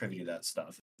 I'm not privy to that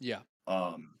stuff. Yeah,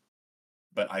 Um,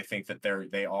 but I think that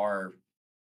they are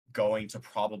going to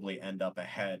probably end up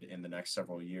ahead in the next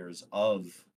several years of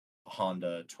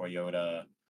Honda, Toyota,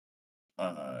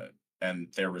 uh,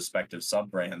 and their respective sub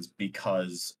brands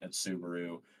because at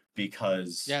Subaru,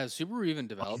 because yeah. Has Subaru even of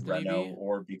developed an Renault, EV?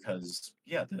 or because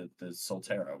the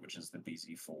Solterra, which is the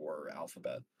BZ4 Alphabet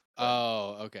brand.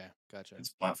 Oh, okay, gotcha, It's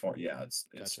platform, yeah,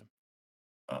 gotcha.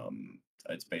 um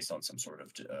it's based on some sort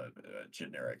of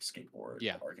generic skateboard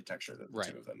Yeah, architecture that the right.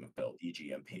 two of them have built.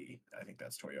 EGMP, I think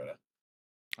that's Toyota.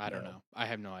 I don't No, know. I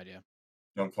have no idea.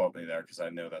 don't quote me there because I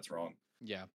know that's wrong.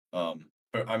 Yeah.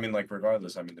 But I mean, like,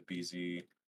 regardless, I mean, the BZ,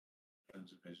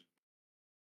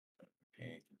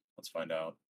 let's find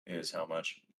out is how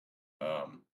much.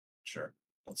 Um, sure.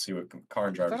 Let's see what car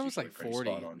and I thought driver's it was usually like pretty spot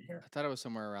 40. on here. I thought it was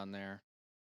somewhere around there.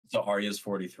 So Arya's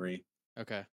 43.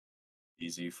 Okay.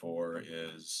 EZ4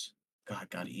 is God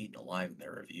got eaten alive in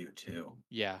their review too.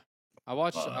 Yeah. I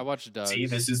watched See, Doug's.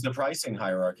 this is the pricing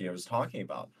hierarchy I was talking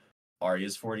about.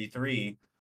 Arya's 43,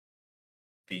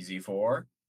 BZ4,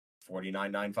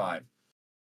 49.95.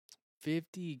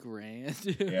 50 grand.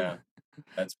 Yeah,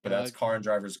 that's Doug. car and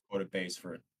driver's quota base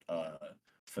for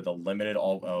the limited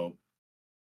all. Oh,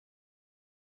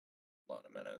 hold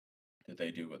on a minute. Did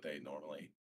they do what they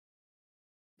normally?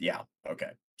 Yeah.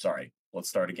 Okay. Sorry. Let's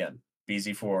start again.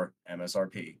 BZ4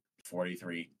 MSRP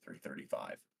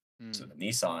 43,335. So Mm. the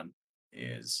Nissan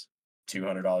is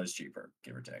 $200 cheaper,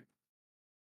 give or take.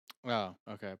 Oh,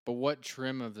 okay. But what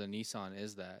trim of the Nissan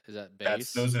is that? Is that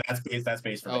That's base? those. That's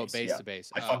base for Oh, base. base Yeah. to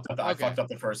base. I Oh, fucked up. I okay. fucked up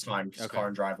the first time because Okay. Car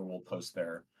and Driver will post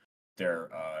their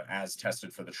as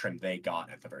tested for the trim they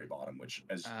got at the very bottom, which,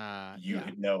 as you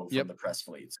Yeah. know from Yep. the press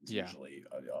fleets, is Yeah. usually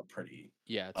a pretty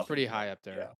Yeah, it's up in pretty the high air. up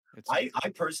there. Yeah. It's I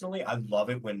personally I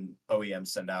love it when OEMs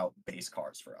send out base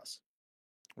cars for us.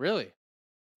 really.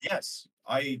 Yes,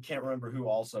 I can't remember who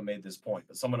also made this point,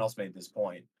 but someone else made this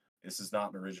point. This is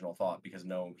not an original thought because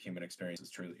no human experience is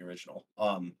truly original.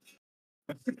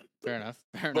 Fair enough.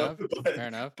 Fair but enough. but Fair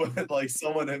enough. but like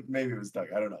someone maybe it was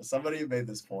Doug. I don't know. Somebody made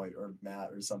this point, or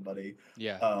Matt, or somebody.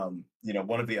 Yeah.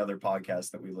 One of the other podcasts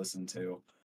that we listen to,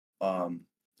 um,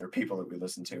 or people that we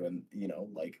listen to, and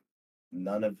like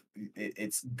none of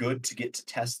it's good to get to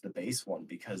test the base one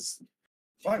because,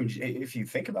 well, I mean, if you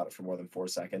think about it for more than 4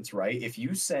 seconds, right? If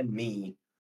you send me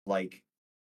Like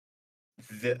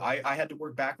I had to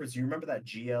work backwards. You remember that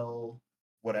GL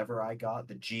whatever I got,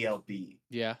 the GLB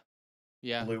Yeah.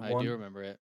 Yeah, blue I do one? remember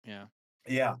it. Yeah.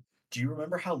 Yeah. Do you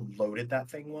remember how loaded that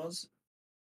thing was?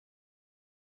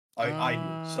 I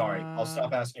do. Sorry. I'll Uh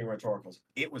stop asking you rhetoricals.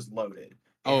 It was loaded. It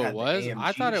oh, it had the was?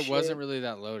 I thought AMG it wasn't shit. really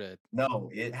that loaded. No,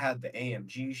 it had the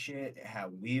AMG shit. It had Oh,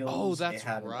 wheels. It that's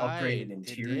had an right. upgraded It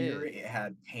interior. did. It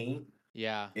had paint.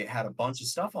 Yeah. It had a bunch of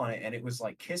stuff on it, and it was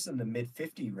like kissing the mid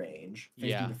 50 range, 50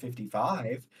 Yeah. to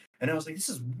 55. And I was like, this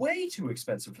is way too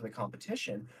expensive for the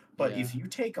competition. But Yeah. if you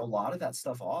take a lot of that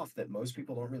stuff off that most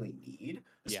people don't really need,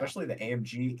 Yeah. especially the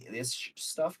AMG this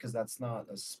stuff, because that's not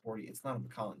a sporty, it's not a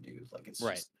Macan, dude. Like it's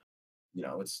Right. just,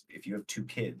 it's if you have two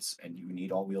kids and you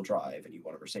need all-wheel drive and you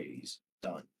want a Mercedes,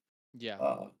 done. Yeah.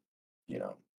 Uh, you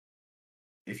know,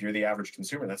 if you're the average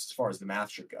consumer, that's as far as the math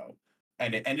should go.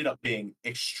 And it ended up being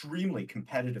extremely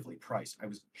competitively priced. I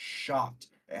was shocked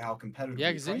at how Yeah, competitively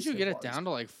because didn't you priced it get it was. down to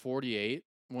like 48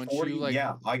 once 40, you like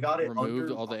yeah, I got it removed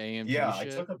under, all the AMG yeah, I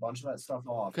shit? took a bunch of that stuff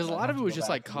off Because and a I'd lot have of it to was go just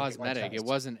back like and look at my cosmetic. It tests.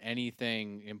 wasn't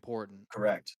anything important.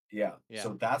 Correct. Yeah. Yeah.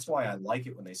 So that's why I like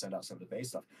it when they send out some of the base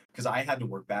stuff because I had to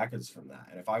work backwards from that.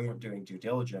 And if I weren't doing due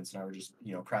diligence and I were just,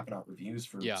 crapping out reviews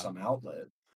for Yeah. some outlet,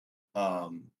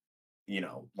 um,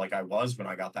 like I was when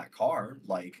I got that car,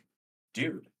 like,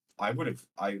 dude, I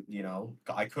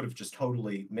could have just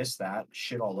totally missed that,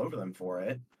 shit all over them for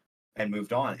it, and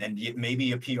moved on. And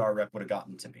maybe a PR rep would have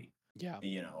gotten to me, Yeah.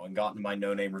 and gotten my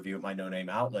no name review at my no name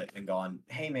outlet and gone,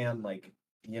 hey man, like,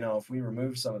 if we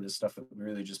remove some of this stuff that we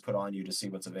really just put on you to see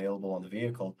what's available on the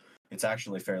vehicle, it's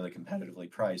actually fairly competitively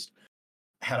priced.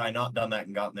 Had I not done that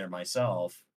and gotten there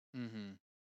myself, Mm-hmm.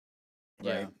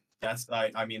 right? Yeah.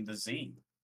 I mean the Z.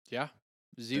 Yeah.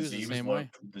 Z The was the Z was same way.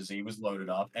 the Z was loaded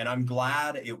up, and I'm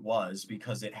glad it was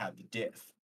because it had the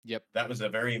diff. Yep. That was a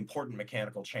very important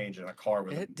mechanical change in a car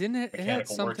where the It had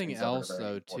mechanical something workings of it are else very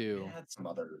though important. It too. had some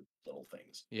other little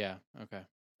things. Yeah. Okay.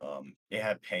 It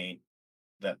had paint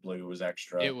that blue was It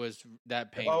extra. was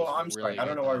that paint Oh, was I'm sorry. really I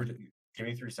don't good know why though. give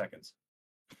me 3 seconds.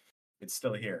 It's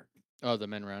still here. Oh, the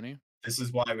Menroni? This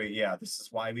is why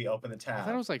we open the I thought it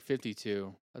tab, was like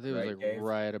 52. I think it was right, like Dave?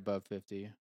 right above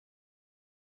 50.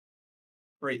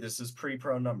 Great. This is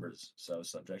pre-pro numbers, so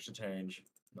subject to change.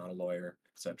 Not a lawyer,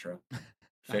 etc. Not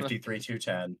a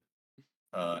 53,210.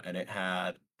 And it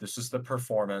had this is the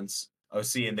performance. Oh,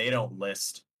 see, and they don't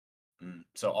list.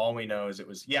 So all we know is it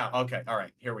was okay. All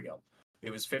right, here we go. It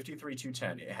was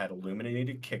 53,210. It had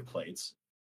illuminated kick plates,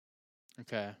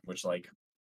 Okay. which like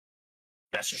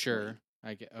that's just Sure. money.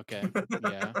 I get okay.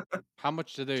 Yeah. How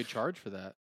much do they charge for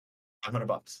that?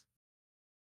 $500.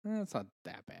 It's not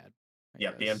that bad, I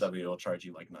Yeah, guess. BMW will charge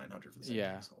you like 900 for the same thing.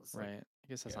 Yeah, So it's like, right. I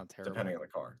guess that's yeah, not terrible. depending on the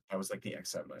car. That was like the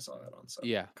X7 I saw that on. So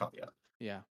Yeah. caveat.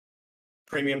 Yeah.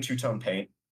 Premium two-tone paint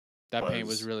That paint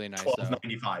was was really nice twelve though.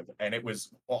 ninety five, and it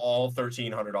was all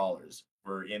 $1,300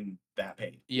 were in that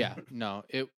paint. Yeah. No,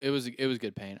 it was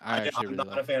good paint. I actually I'm really not a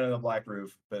liked it. fan of the black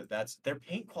roof, but that's their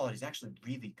paint quality is actually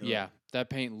really good. Yeah. That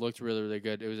paint looked really, really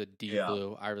good. It was a deep Yeah,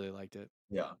 blue. I really liked it.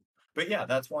 yeah. But yeah,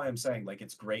 that's why I'm saying like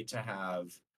it's great to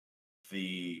have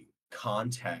the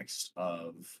context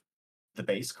of the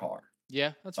base car.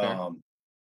 Yeah, that's fair. Um,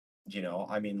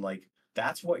 I mean, like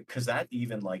that's what because that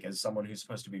even like as someone who's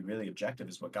supposed to be really objective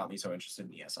is what got me so interested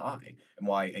in the SI and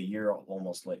why a year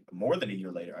almost late, more than a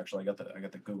year later, actually, I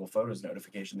got the Google Photos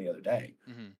notification the other day.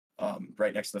 Mhm.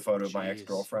 Right next to the photo of my ex Jeez.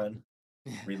 girlfriend.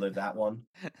 Relive that one.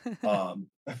 Um,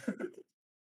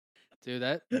 Dude,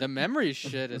 that the memory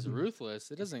shit is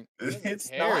ruthless. It doesn't it's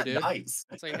care, not dude. nice.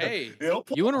 It's like, hey, It'll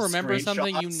pull you want to up remember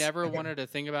something you screenshots. never wanted to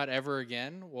think about ever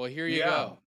again? Well, here you Yeah,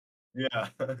 go.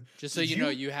 yeah. Just so Did you know,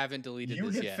 you you haven't deleted you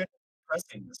this hit yet. finish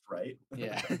pressing this, right?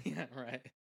 Yeah. Yeah. Right.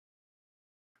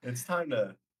 It's time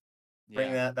to bring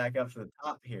Yeah. that back up to the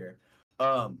top here.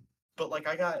 Um, but like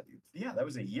that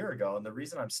was a year ago, and the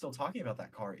reason I'm still talking about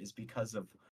that car is because of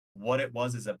what it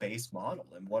was as a base model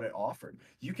and what it offered.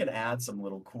 You can add some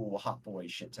little cool hot boy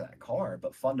shit to that car, but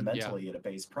Yeah. fundamentally at a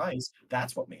base price,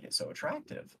 that's what made it so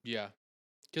attractive. Yeah.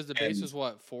 Because the base And was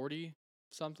what, 40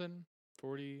 something?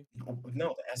 40.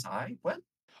 no, the SI? What?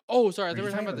 Oh, sorry. I Are thought we you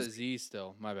were talking talking about about the Z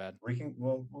still. My bad. we can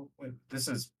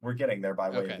we're getting there by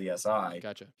way of Okay. the SI.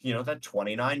 Gotcha. That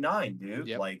 29.9, dude.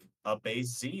 Yep. Like a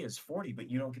base Z is 40, but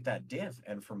you don't get that diff.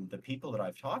 And from the people that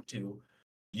I've talked to,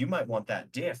 you might want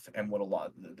that diff. And what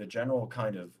the general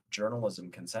kind of journalism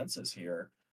consensus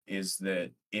here is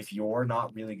that if you're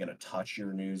not really going to touch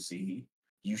your new Z,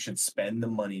 you should spend the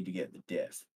money to get the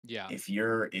diff. Yeah. If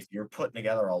you're putting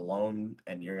together a loan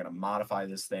and you're going to modify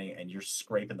this thing and you're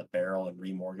scraping the barrel and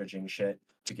remortgaging shit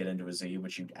to get into a Z,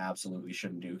 which you absolutely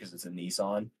shouldn't do because it's a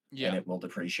Nissan and Yeah. it will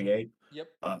depreciate. Yep.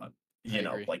 Uh, I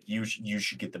agree. like you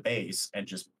should get the base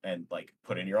and like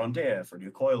put in your own diff or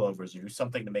do coilovers or do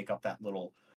something to make up that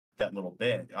little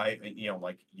bit.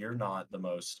 Like you're not the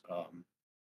most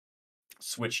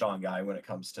switched on guy when it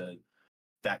comes to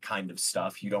that kind of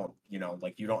stuff. You don't,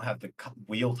 like you don't have the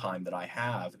wheel time that I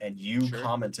have, and you Sure.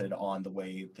 commented on the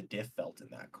way the diff felt in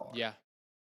that car. Yeah.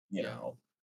 You Yeah. know,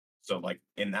 so like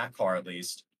in that car at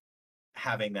least,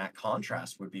 having that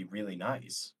contrast would be really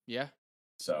nice. Yeah.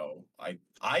 So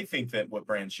I think that what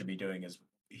brands should be doing is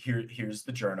here's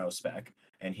the journo spec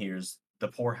and here's the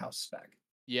poorhouse spec.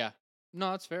 Yeah.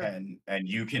 No, that's fair. And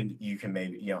you can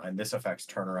maybe, and this affects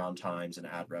turnaround times and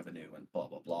ad revenue and blah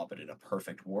blah blah, but in a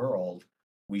perfect world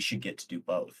we should get to do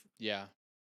both. Yeah.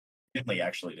 Bentley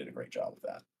actually did a great job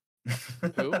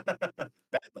of Who? that.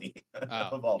 Bentley, Oh,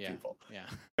 of all yeah. people. Yeah.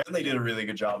 Bentley did a really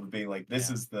good job of being like, this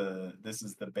Yeah. is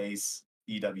the base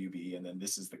EWB, and then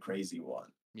this is the crazy one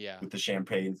Yeah. with the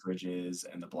champagne fridges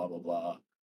and the blah blah blah.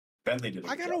 Bentley did a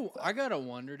good job with that. I gotta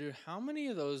wonder, dude, how many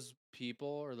of those people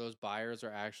or those buyers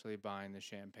are actually buying the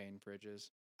champagne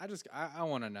fridges? I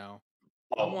want to know.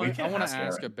 Oh, we I can want to ask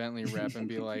ask a Aaron. Bentley rep and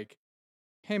be like,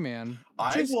 "Hey, man,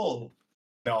 I just will.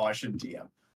 No, I shouldn't DM.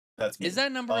 That's is me.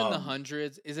 that number in the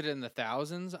hundreds? Is it in the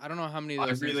thousands? I don't know how many of I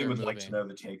those things really are would like to moving. know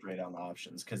the take rate on the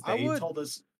options because I they would. told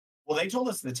us. Well, they told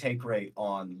us the take rate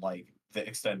on like the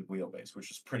extended wheelbase, which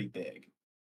was pretty big.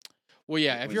 Well,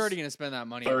 yeah, It if you're already was gonna spend that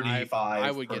money,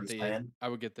 I would get the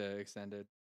 35%. extended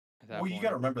at that Well, you got to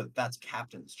point. remember that that's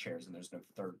captain's chairs and there's no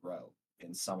third row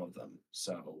in some of them.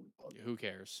 So, Who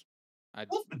cares? I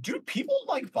well, dude, people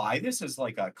like buy this as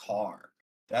like a car.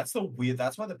 That's the weird.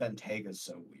 That's why the Bentayga is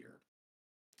so weird.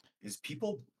 Is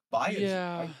people buy it?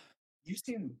 yeah. You've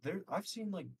seen there. I've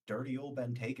seen like dirty old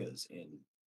Bentaygas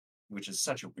which is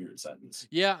such a weird sentence.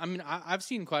 Yeah, I mean, I've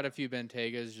seen quite a few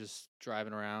Bentegas just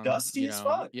driving around, Dusty as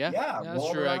fuck. Yeah, Yeah, yeah, that's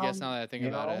rolling true. I guess around. now that I think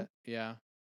about it, yeah.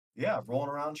 Yeah, rolling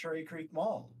around Cherry Creek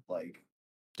Mall, like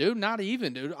Dude, not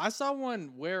even, dude. I saw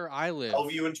one where I live.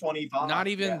 Bellevue and Not 25.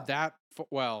 even Yeah, that.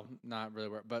 Well, not really,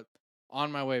 but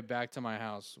on my way back to my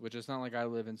house, which is not like I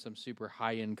live in some super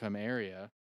high income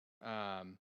area.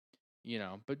 Um,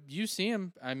 but you see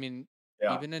them. I mean,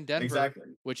 yeah, even in Denver, exactly.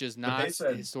 which is But they not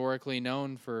said, historically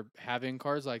known for having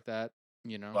cars like that.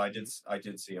 well, I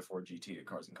did see a Ford GT at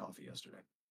Cars and Coffee yesterday.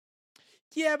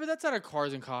 Yeah, but that's not a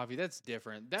Cars and Coffee. That's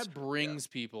different. That Yeah, brings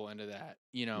people into that.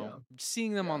 yeah,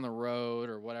 Seeing them yeah. on the road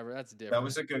or whatever. That's That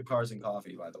was different. a good Cars and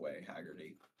Coffee, by the way,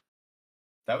 Haggerty.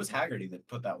 That was Haggerty that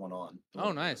put that one on. The Oh,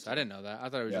 one we went nice. I to. didn't know that. I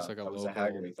thought it was Yeah, just like a that was a local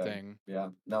Haggerty thing. thing. Yeah,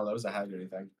 no, that was a Haggerty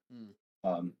thing.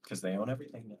 Mm. Because they own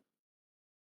everything now.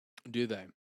 Do they?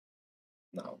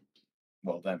 No,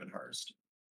 well, them and Hearst.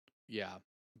 Yeah,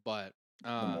 but The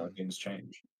more things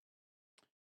change.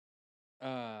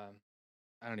 I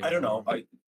don't even I don't know.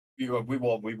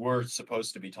 know. We were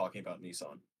supposed to be talking about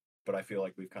Nissan, but I feel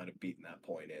like we've kind of beaten that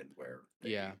point in where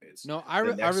Yeah. it's No, the I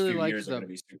next really few liked years are going to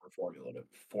be super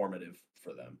formative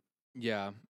for them.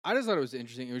 Yeah. I just thought it was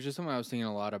interesting. It was just something I was thinking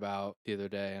a lot about the other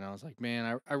day, and I was like,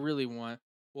 man, I really want.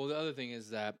 Well, the other thing is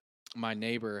that my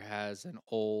neighbor has an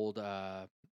old The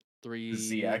three.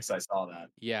 ZX, I saw that.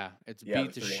 Yeah, it's Yeah,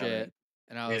 beat the to 300. shit,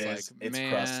 and I It was like, is. It's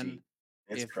man, crusty.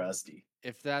 It's if crusty.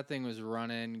 if that thing was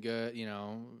running good,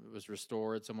 was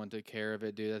restored, someone took care of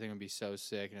it, dude, that thing would be so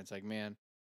sick. And it's like, man,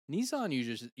 Nissan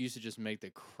used to just make the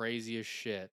craziest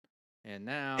shit, and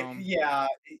now, Yeah,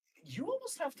 you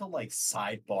almost have to like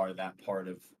sidebar that part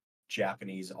of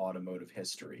Japanese automotive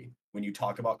history when you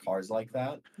talk about cars like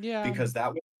that, yeah, because that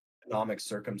was an economic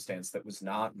circumstance that was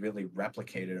not really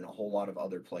replicated in a whole lot of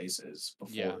other places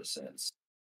yeah, before or since,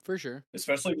 for sure,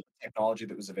 especially with the technology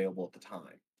that was available at the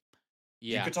time.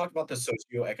 You yeah, could talk about the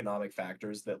socioeconomic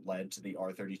factors that led to the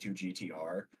R32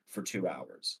 GTR for 2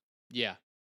 hours. yeah,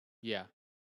 yeah.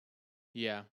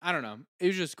 Yeah, I don't know. It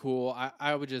was just cool.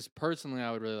 I would just personally,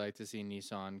 I would really like to see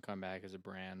Nissan come back as a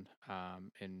brand,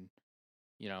 and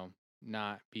you know,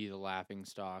 not be the laughing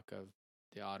stock of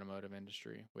the automotive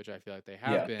industry, which I feel like they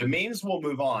have Yeah, the been. memes will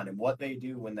move on, and what they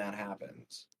do when that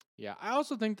happens. Yeah, I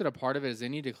also think that a part of it is they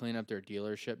need to clean up their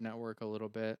dealership network a little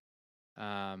bit,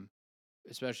 um,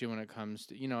 especially when it comes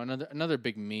to another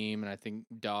big meme, and I think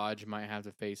Dodge might have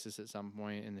to face this at some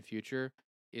point in the future.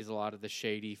 Is a lot of the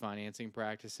shady financing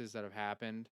practices that have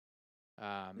happened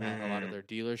at a lot of Mm-hmm. their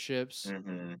dealerships.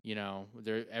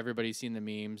 Mm-hmm. Everybody's seen the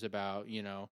memes about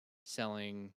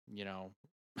selling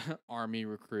army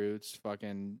recruits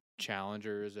fucking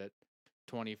challengers at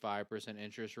 25%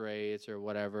 interest rates or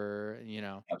whatever.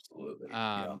 Absolutely.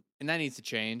 Yeah. And that needs to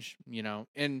change.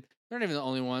 And they're not even the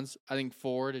only ones. I think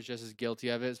Ford is just as guilty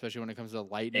of it, especially when it comes to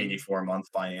Lightning. 84-month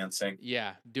financing.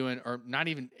 Yeah, doing or not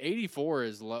even 84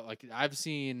 is low. Like I've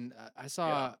seen, I Yeah.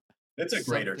 saw It's a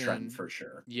greater trend something. for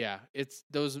sure. Yeah, it's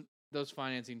those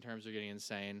financing terms are getting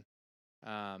insane.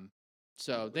 Um, I'm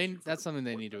so always here that's for something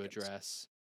they 40 need to seconds. address.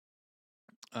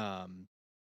 Um,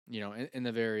 in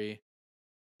the very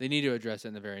they need to address it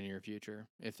in the very near future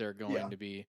if they're Yeah, going to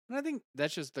be. And I think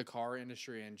that's just the car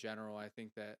industry in general. I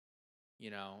think that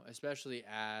especially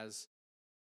as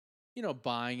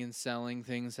buying and selling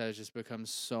things has just become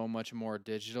so much more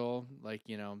digital. Like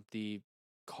the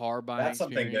car buying that's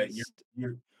something that experience.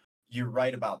 you're you're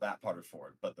right about that part of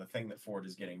Ford, but the thing that Ford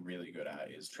is getting really good at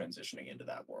is transitioning into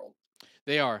that world.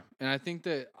 They are, and I think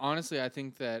that honestly, I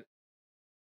think that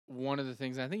one of the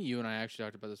things I think you and I actually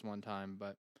talked about this one time,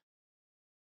 but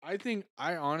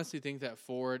I honestly think that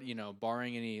Ford,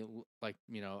 barring any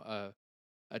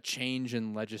a change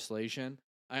in legislation,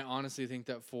 I honestly think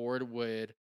that Ford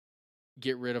would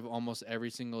get rid of almost every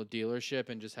single dealership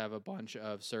and just have a bunch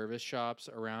of service shops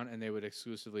around, and they would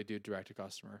exclusively do direct to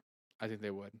customer. I think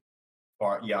they would.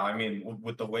 Yeah, I mean,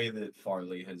 with the way that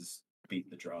Farley has beat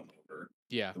the drum over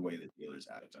Yeah. the way that dealers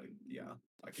act, yeah,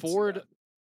 I could see Ford that.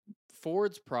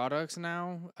 Ford's products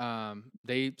now,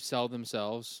 they sell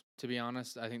themselves, to be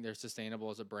honest. I think they're sustainable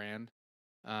as a brand.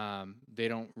 They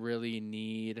don't really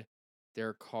need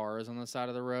their cars on the side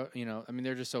of the road. I mean,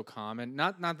 they're just so common.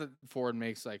 Not that Ford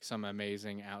makes like some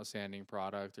amazing, outstanding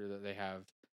product or that they have.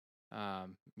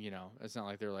 It's not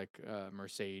like they're like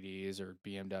Mercedes or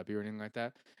BMW or anything like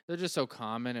that. They're just so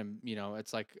common, and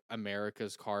it's like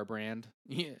America's car brand.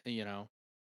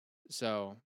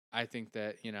 So I think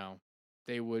that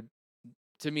they would.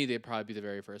 To me, they'd probably be the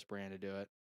very first brand to do it.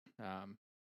 Um,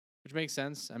 which makes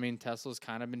sense. I mean, Tesla's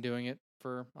kind of been doing it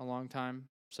for a long time,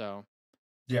 so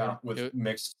Yeah, it with would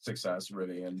mixed success,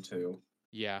 Rivian too.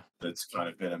 yeah. That's kind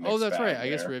of been a Oh, mixed that's right. bag I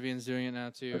guess there. Rivian's doing it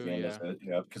now too. Rivian does Yeah. it,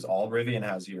 yeah, because all Rivian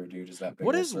has here, dude, is that big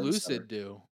What old does service center. Lucid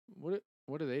do?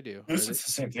 What do they do? Are This they? is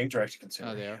the same thing, direct to Oh,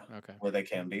 consumer, they are. yeah, Okay. where they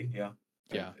can be, yeah,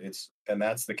 Yeah. and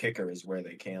that's the kicker is where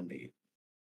they can be,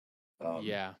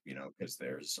 Yeah. because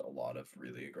there's a lot of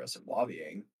really aggressive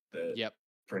lobbying that Yep.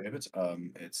 prohibits,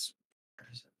 it's where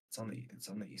is it? It's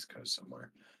on the East Coast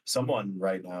somewhere. Someone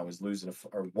right now is losing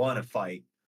or won a fight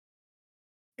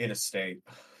in a state.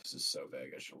 This is so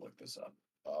vague. I should look this up.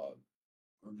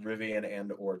 Rivian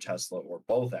and or Tesla or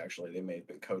both actually, they may have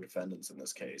been co-defendants in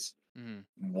this case, Hmm.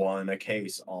 won a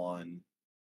case on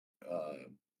uh,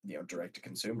 direct to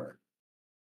consumer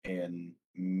in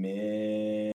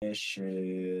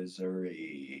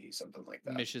Missouri, something like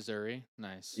that. Missouri.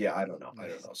 Nice. Yeah, I don't know. I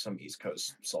don't Nice. know. Some East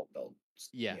Coast salt belt,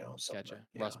 Yeah. somewhere. Gotcha.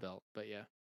 Yeah. Rust Belt, but yeah.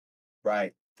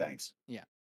 Right. Thanks. Yeah.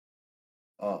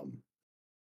 Um,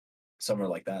 somewhere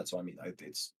like that. So I mean,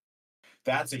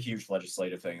 that's a huge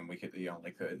legislative thing, and we could,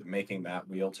 like making that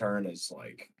wheel turn is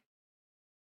like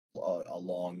a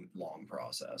long, long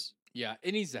process. Yeah.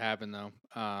 It needs to happen though.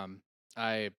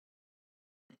 I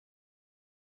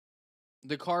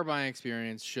the car buying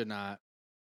experience should not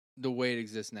the way it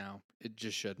exists now. It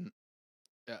just shouldn't.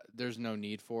 There's no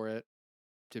need for it,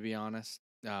 to be honest.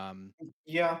 Um,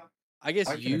 Yeah, I guess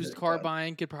I can agree used with car that.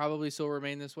 buying could probably still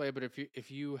remain this way, but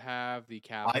if you have the I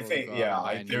capital to think, go out yeah, and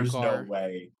buy a new there's no car,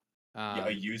 way. Yeah,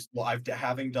 a um, used. Well,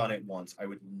 having done it once, I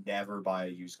would never buy a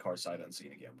used car sight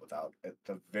unseen again without, at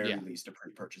the very yeah, least, a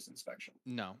pre-purchase inspection.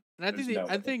 no. And I think There's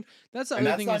no I way, think that's the and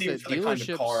other that's thing not is even that for the kind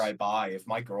of car dealerships, I buy. If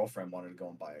my girlfriend wanted to go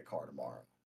and buy a car tomorrow,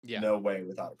 yeah, no way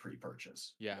without a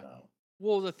pre-purchase. yeah.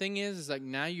 Well, the thing is like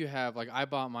now you have like I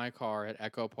bought my car at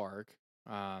Echo Park,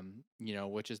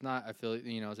 which is not affiliate,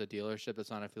 it's a dealership that's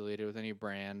not affiliated with any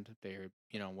brand. They're,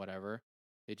 whatever.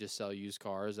 They just sell used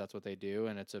cars. That's what they do.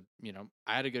 And it's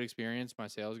I had a good experience. My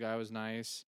sales guy was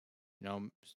nice. I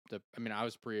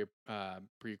was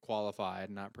pre-qualified,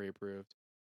 not pre-approved.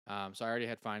 So I already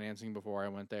had financing before I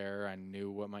went there. I knew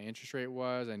what my interest rate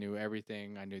was. I knew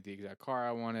everything. I knew the exact car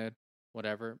I wanted,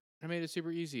 whatever. I made it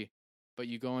super easy. But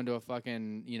you go into a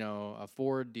fucking, a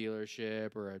Ford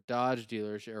dealership or a Dodge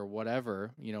dealership or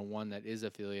whatever, one that is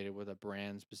affiliated with a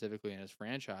brand specifically and is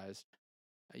franchised,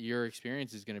 your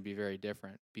experience is going to be very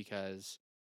different because,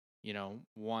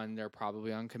 one, they're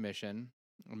probably on commission.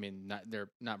 I mean, they're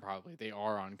not probably, they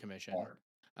are on commission. Hard.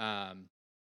 Um,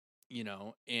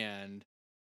 and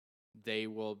they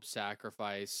will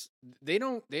sacrifice they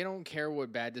don't care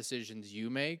what bad decisions you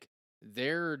make.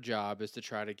 Their job is to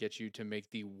try to get you to make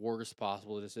the worst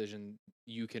possible decision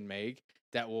you can make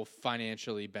that will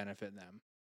financially benefit them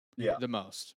Yeah, the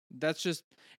most.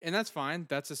 And that's fine.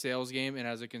 That's a sales game, and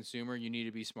as a consumer you need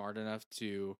to be smart enough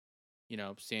to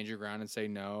stand your ground and say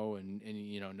no, and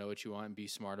know what you want and be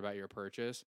smart about your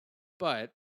purchase.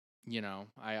 But,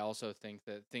 I also think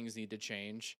that things need to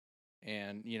change.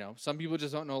 And, some people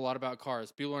just don't know a lot about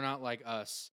cars. People are not like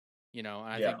us. And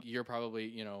I Yeah. think you're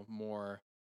probably, more,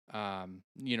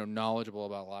 knowledgeable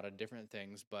about a lot of different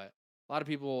things, but a lot of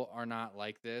people are not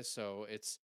like this. So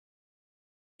it's,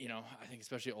 I think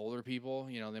especially older people,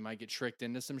 they might get tricked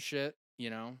into some shit,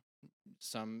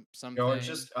 some Or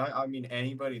just things. I mean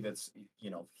anybody that's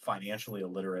financially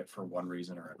illiterate for one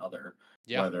reason or another,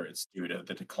 Yeah. whether it's due to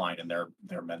the decline in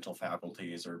their mental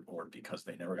faculties or because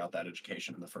they never got that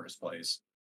education in the first place,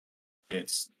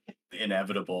 it's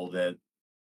inevitable that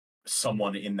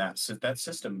someone in that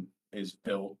system is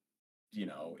built,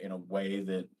 in a way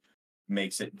that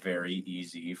makes it very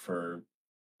easy for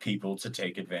people to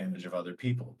take advantage of other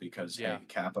people because Yeah. hey,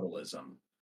 capitalism.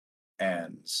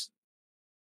 And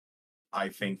I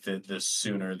think that the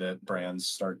sooner that brands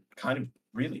start kind of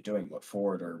really doing what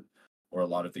Ford or a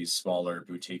lot of these smaller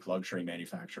boutique luxury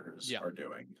manufacturers Yeah. are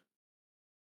doing,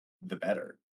 the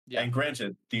better. Yeah. And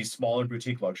granted, these smaller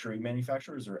boutique luxury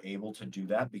manufacturers are able to do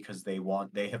that because they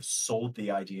have sold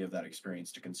the idea of that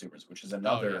experience to consumers, which is Oh, yeah.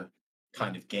 another Yeah.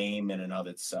 kind of game in and of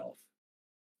itself.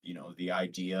 The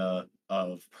idea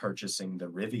of purchasing the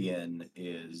Rivian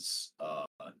is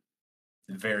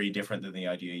very different than the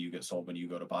idea you get sold when you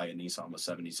go to buy a Nissan with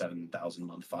 77,000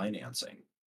 month financing.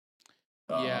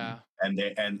 Yeah.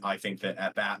 And I think that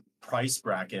at that price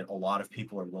bracket, a lot of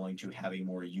people are willing to have a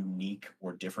more unique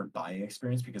or different buying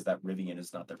experience because that Rivian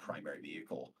is not their primary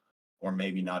vehicle, or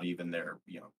maybe not even their,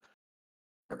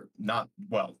 or not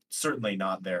well, certainly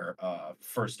not their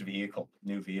first new vehicle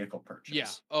Yeah.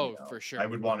 purchase. Oh, for I sure.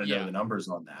 would want to know Yeah. the numbers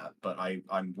on that, but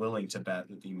I'm willing to bet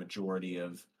that the majority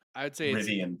of I would say it's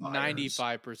Rivian buyers,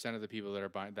 95% of the people that are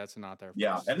buying, that's not their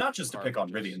yeah, first and not just to car pick on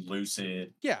purchase. Rivian,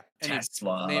 Lucid, Yeah. Name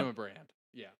Tesla, a brand.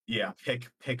 Yeah. yeah,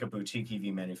 pick a boutique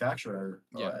EV manufacturer,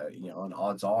 Yeah. and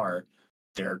odds are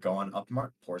they're going up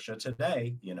market. Porsche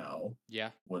today,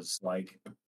 Yeah. was like,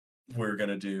 we're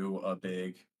gonna do a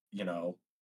big,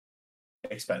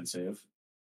 expensive,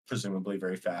 presumably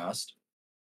very fast,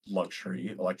 luxury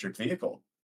electric vehicle.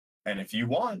 And if you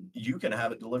want, you can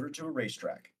have it delivered to a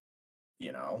racetrack.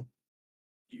 You know,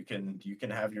 you can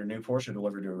have your new Porsche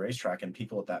delivered to a racetrack, and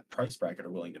people at that price bracket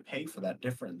are willing to pay for that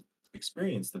different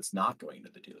experience that's not going to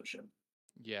the dealership.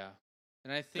 Yeah.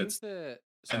 And I think That's that,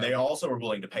 And sorry, they also are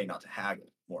willing to pay not to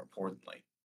haggle, more importantly.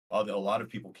 Although a lot of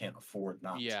people can't afford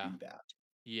not to yeah. do that.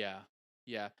 Yeah.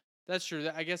 Yeah. That's true.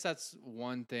 I guess that's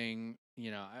one thing,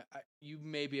 you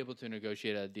may be able to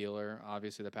negotiate at a dealer.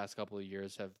 Obviously, the past couple of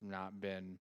years have not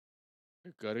been a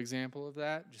good example of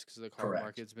that just because the car Correct.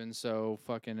 market's been so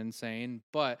fucking insane.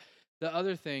 But the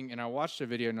other thing, and I watched a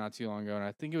video not too long ago, and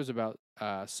I think it was about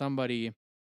somebody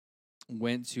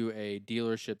went to a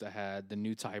dealership that had the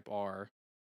new Type R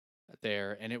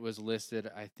there, and it was listed.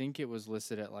 I think it was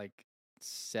listed at like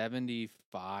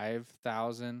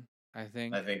 75,000. I I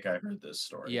think. think I heard this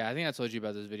story. Yeah, I think I told you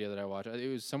about this video that I watched. It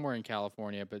was somewhere in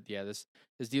California, but yeah, this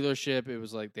dealership. It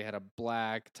was like they had a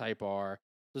black Type R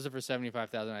listed for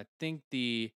 75,000. I think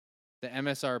the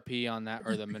MSRP on that,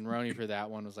 or the Monroney for that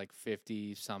one, was like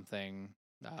 50 something,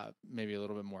 maybe a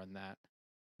little bit more than that.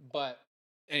 But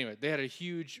anyway, they had a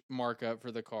huge markup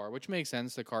for the car, which makes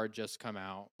sense. The car had just come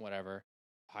out, whatever.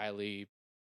 Highly,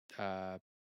 uh,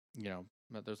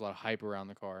 but there's a lot of hype around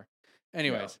the car. Yeah,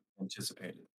 Anyways,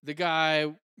 anticipated. the guy,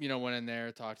 went in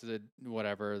there, talked to the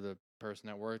person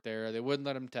that worked there. They wouldn't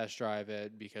let him test drive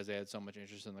it because they had so much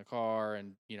interest in the car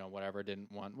and, whatever, didn't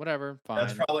want whatever,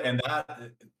 That's fine. probably and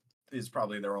that is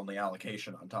probably their only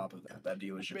allocation on top of that. That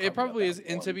dealership It probably got probably that is.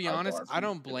 And to one be Type honest, R I from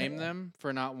don't blame Japan. them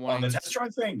for not On the wanting test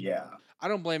drive thing, yeah. I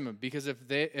don't blame them because if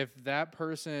that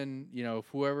person, if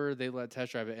whoever they let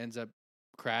test drive it ends up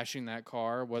crashing that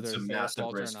car, whether It's a it's their massive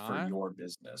fault or risk for not, your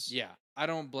business. yeah, I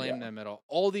don't Yeah. blame them at all.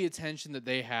 All the attention that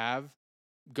they have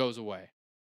goes away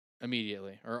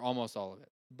immediately, or almost all of it.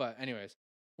 But anyways,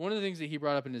 one of the things that he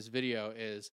brought up in his video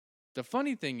is the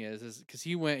funny thing is because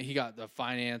he got the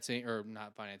financing, or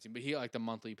not financing, but he got like the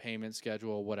monthly payment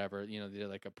schedule, whatever. They did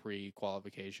like a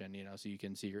pre-qualification, so you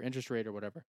can see your interest rate or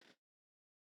whatever.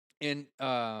 And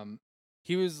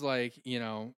he was like,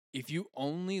 if you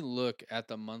only look at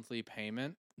the monthly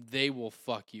payment, they will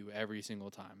fuck you every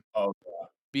single time. Oh,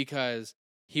 Because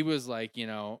he was like,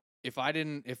 if I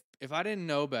didn't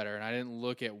know better and I didn't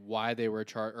look at why they were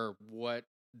charged, or what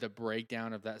the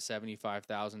breakdown of that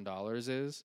 $75,000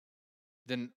 is,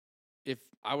 then if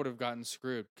I would have gotten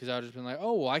screwed, because I would have been like,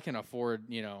 oh well, I can afford,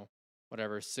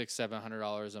 whatever,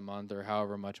 $600-700 a month, or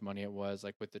however much money it was,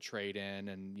 like with the trade in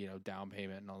and down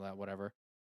payment and all that, whatever.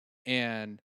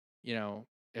 And,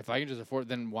 if I can just afford it,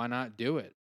 then why not do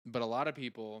it? But a lot of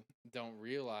people don't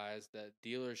realize that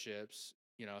dealerships,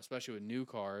 especially with new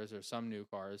cars or some new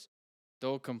cars,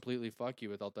 they'll completely fuck you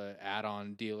with all the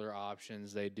add-on dealer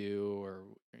options they do, or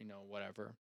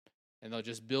whatever, and they'll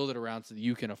just build it around so that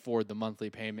you can afford the monthly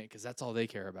payment because that's all they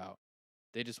care about.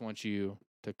 They just want you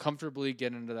to comfortably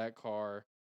get into that car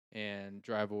and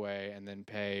drive away, and then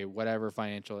pay whatever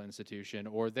financial institution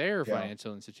or their Yeah.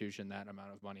 financial institution that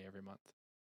amount of money every month.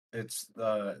 It's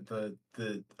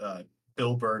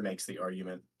Bill Burr makes the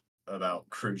argument about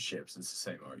cruise ships. It's the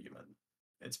same argument.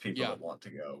 It's people Yeah. that want to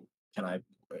go.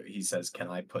 He says, can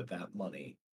I put that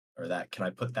money or can I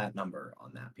put that number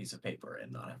on that piece of paper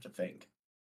and not have to think?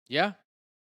 Yeah.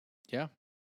 Yeah.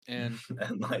 And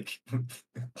And like,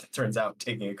 turns out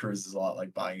taking a cruise is a lot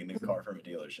like buying a new car from a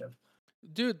dealership.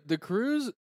 dude, the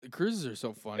cruises are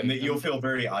so funny. And that you'll feel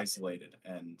very isolated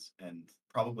and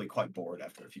probably quite bored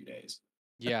after a few days.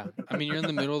 Yeah. I mean, you're in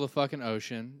the middle of the fucking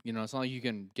ocean. It's not like you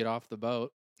can get off the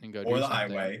boat and go Or do the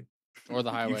something. highway. Or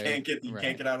the highway. You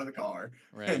can't get out of the car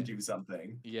Right. and do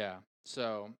something. Yeah.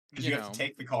 So, Because you have to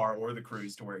take the car or the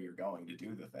cruise to where you're going to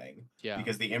do the thing. Yeah.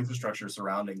 Because the infrastructure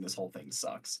surrounding this whole thing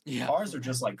sucks. Yeah. Cars are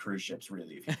just like cruise ships,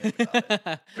 really, if you think about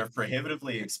it. They're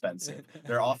prohibitively expensive.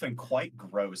 They're often quite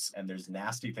gross, and there's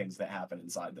nasty things that happen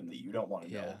inside them that you don't want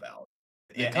to know about.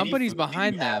 The Yeah, companies any food that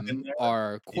behind you have in them there,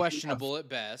 are if you have- questionable at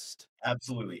best.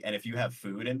 Absolutely. And if you have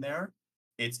food in there,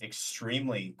 it's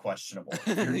extremely questionable. If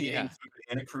you're eating Yeah. food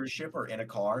in a cruise ship or in a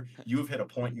car, you have hit a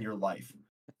point in your life.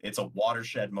 It's a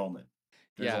watershed moment.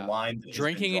 There's a line that has been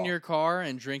Drinking in drawn. your car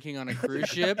and drinking on a cruise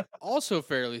ship, also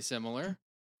fairly similar.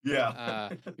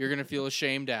 Yeah. You're gonna feel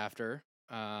ashamed after,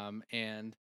 and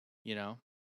And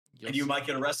you might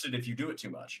get arrested if you do it too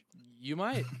much. You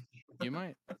might.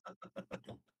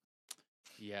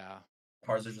 Yeah.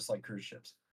 Cars are just like cruise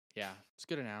ships. Yeah, it's a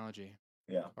good analogy.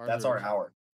 Yeah, Cars that's are- our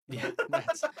hour. Yeah,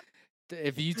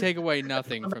 if you take away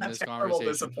nothing from this conversation,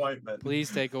 disappointment. please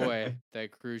take away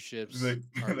that cruise ships The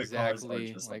are cars are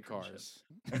exactly just like like cruise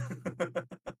cars.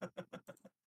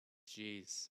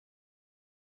 Jeez.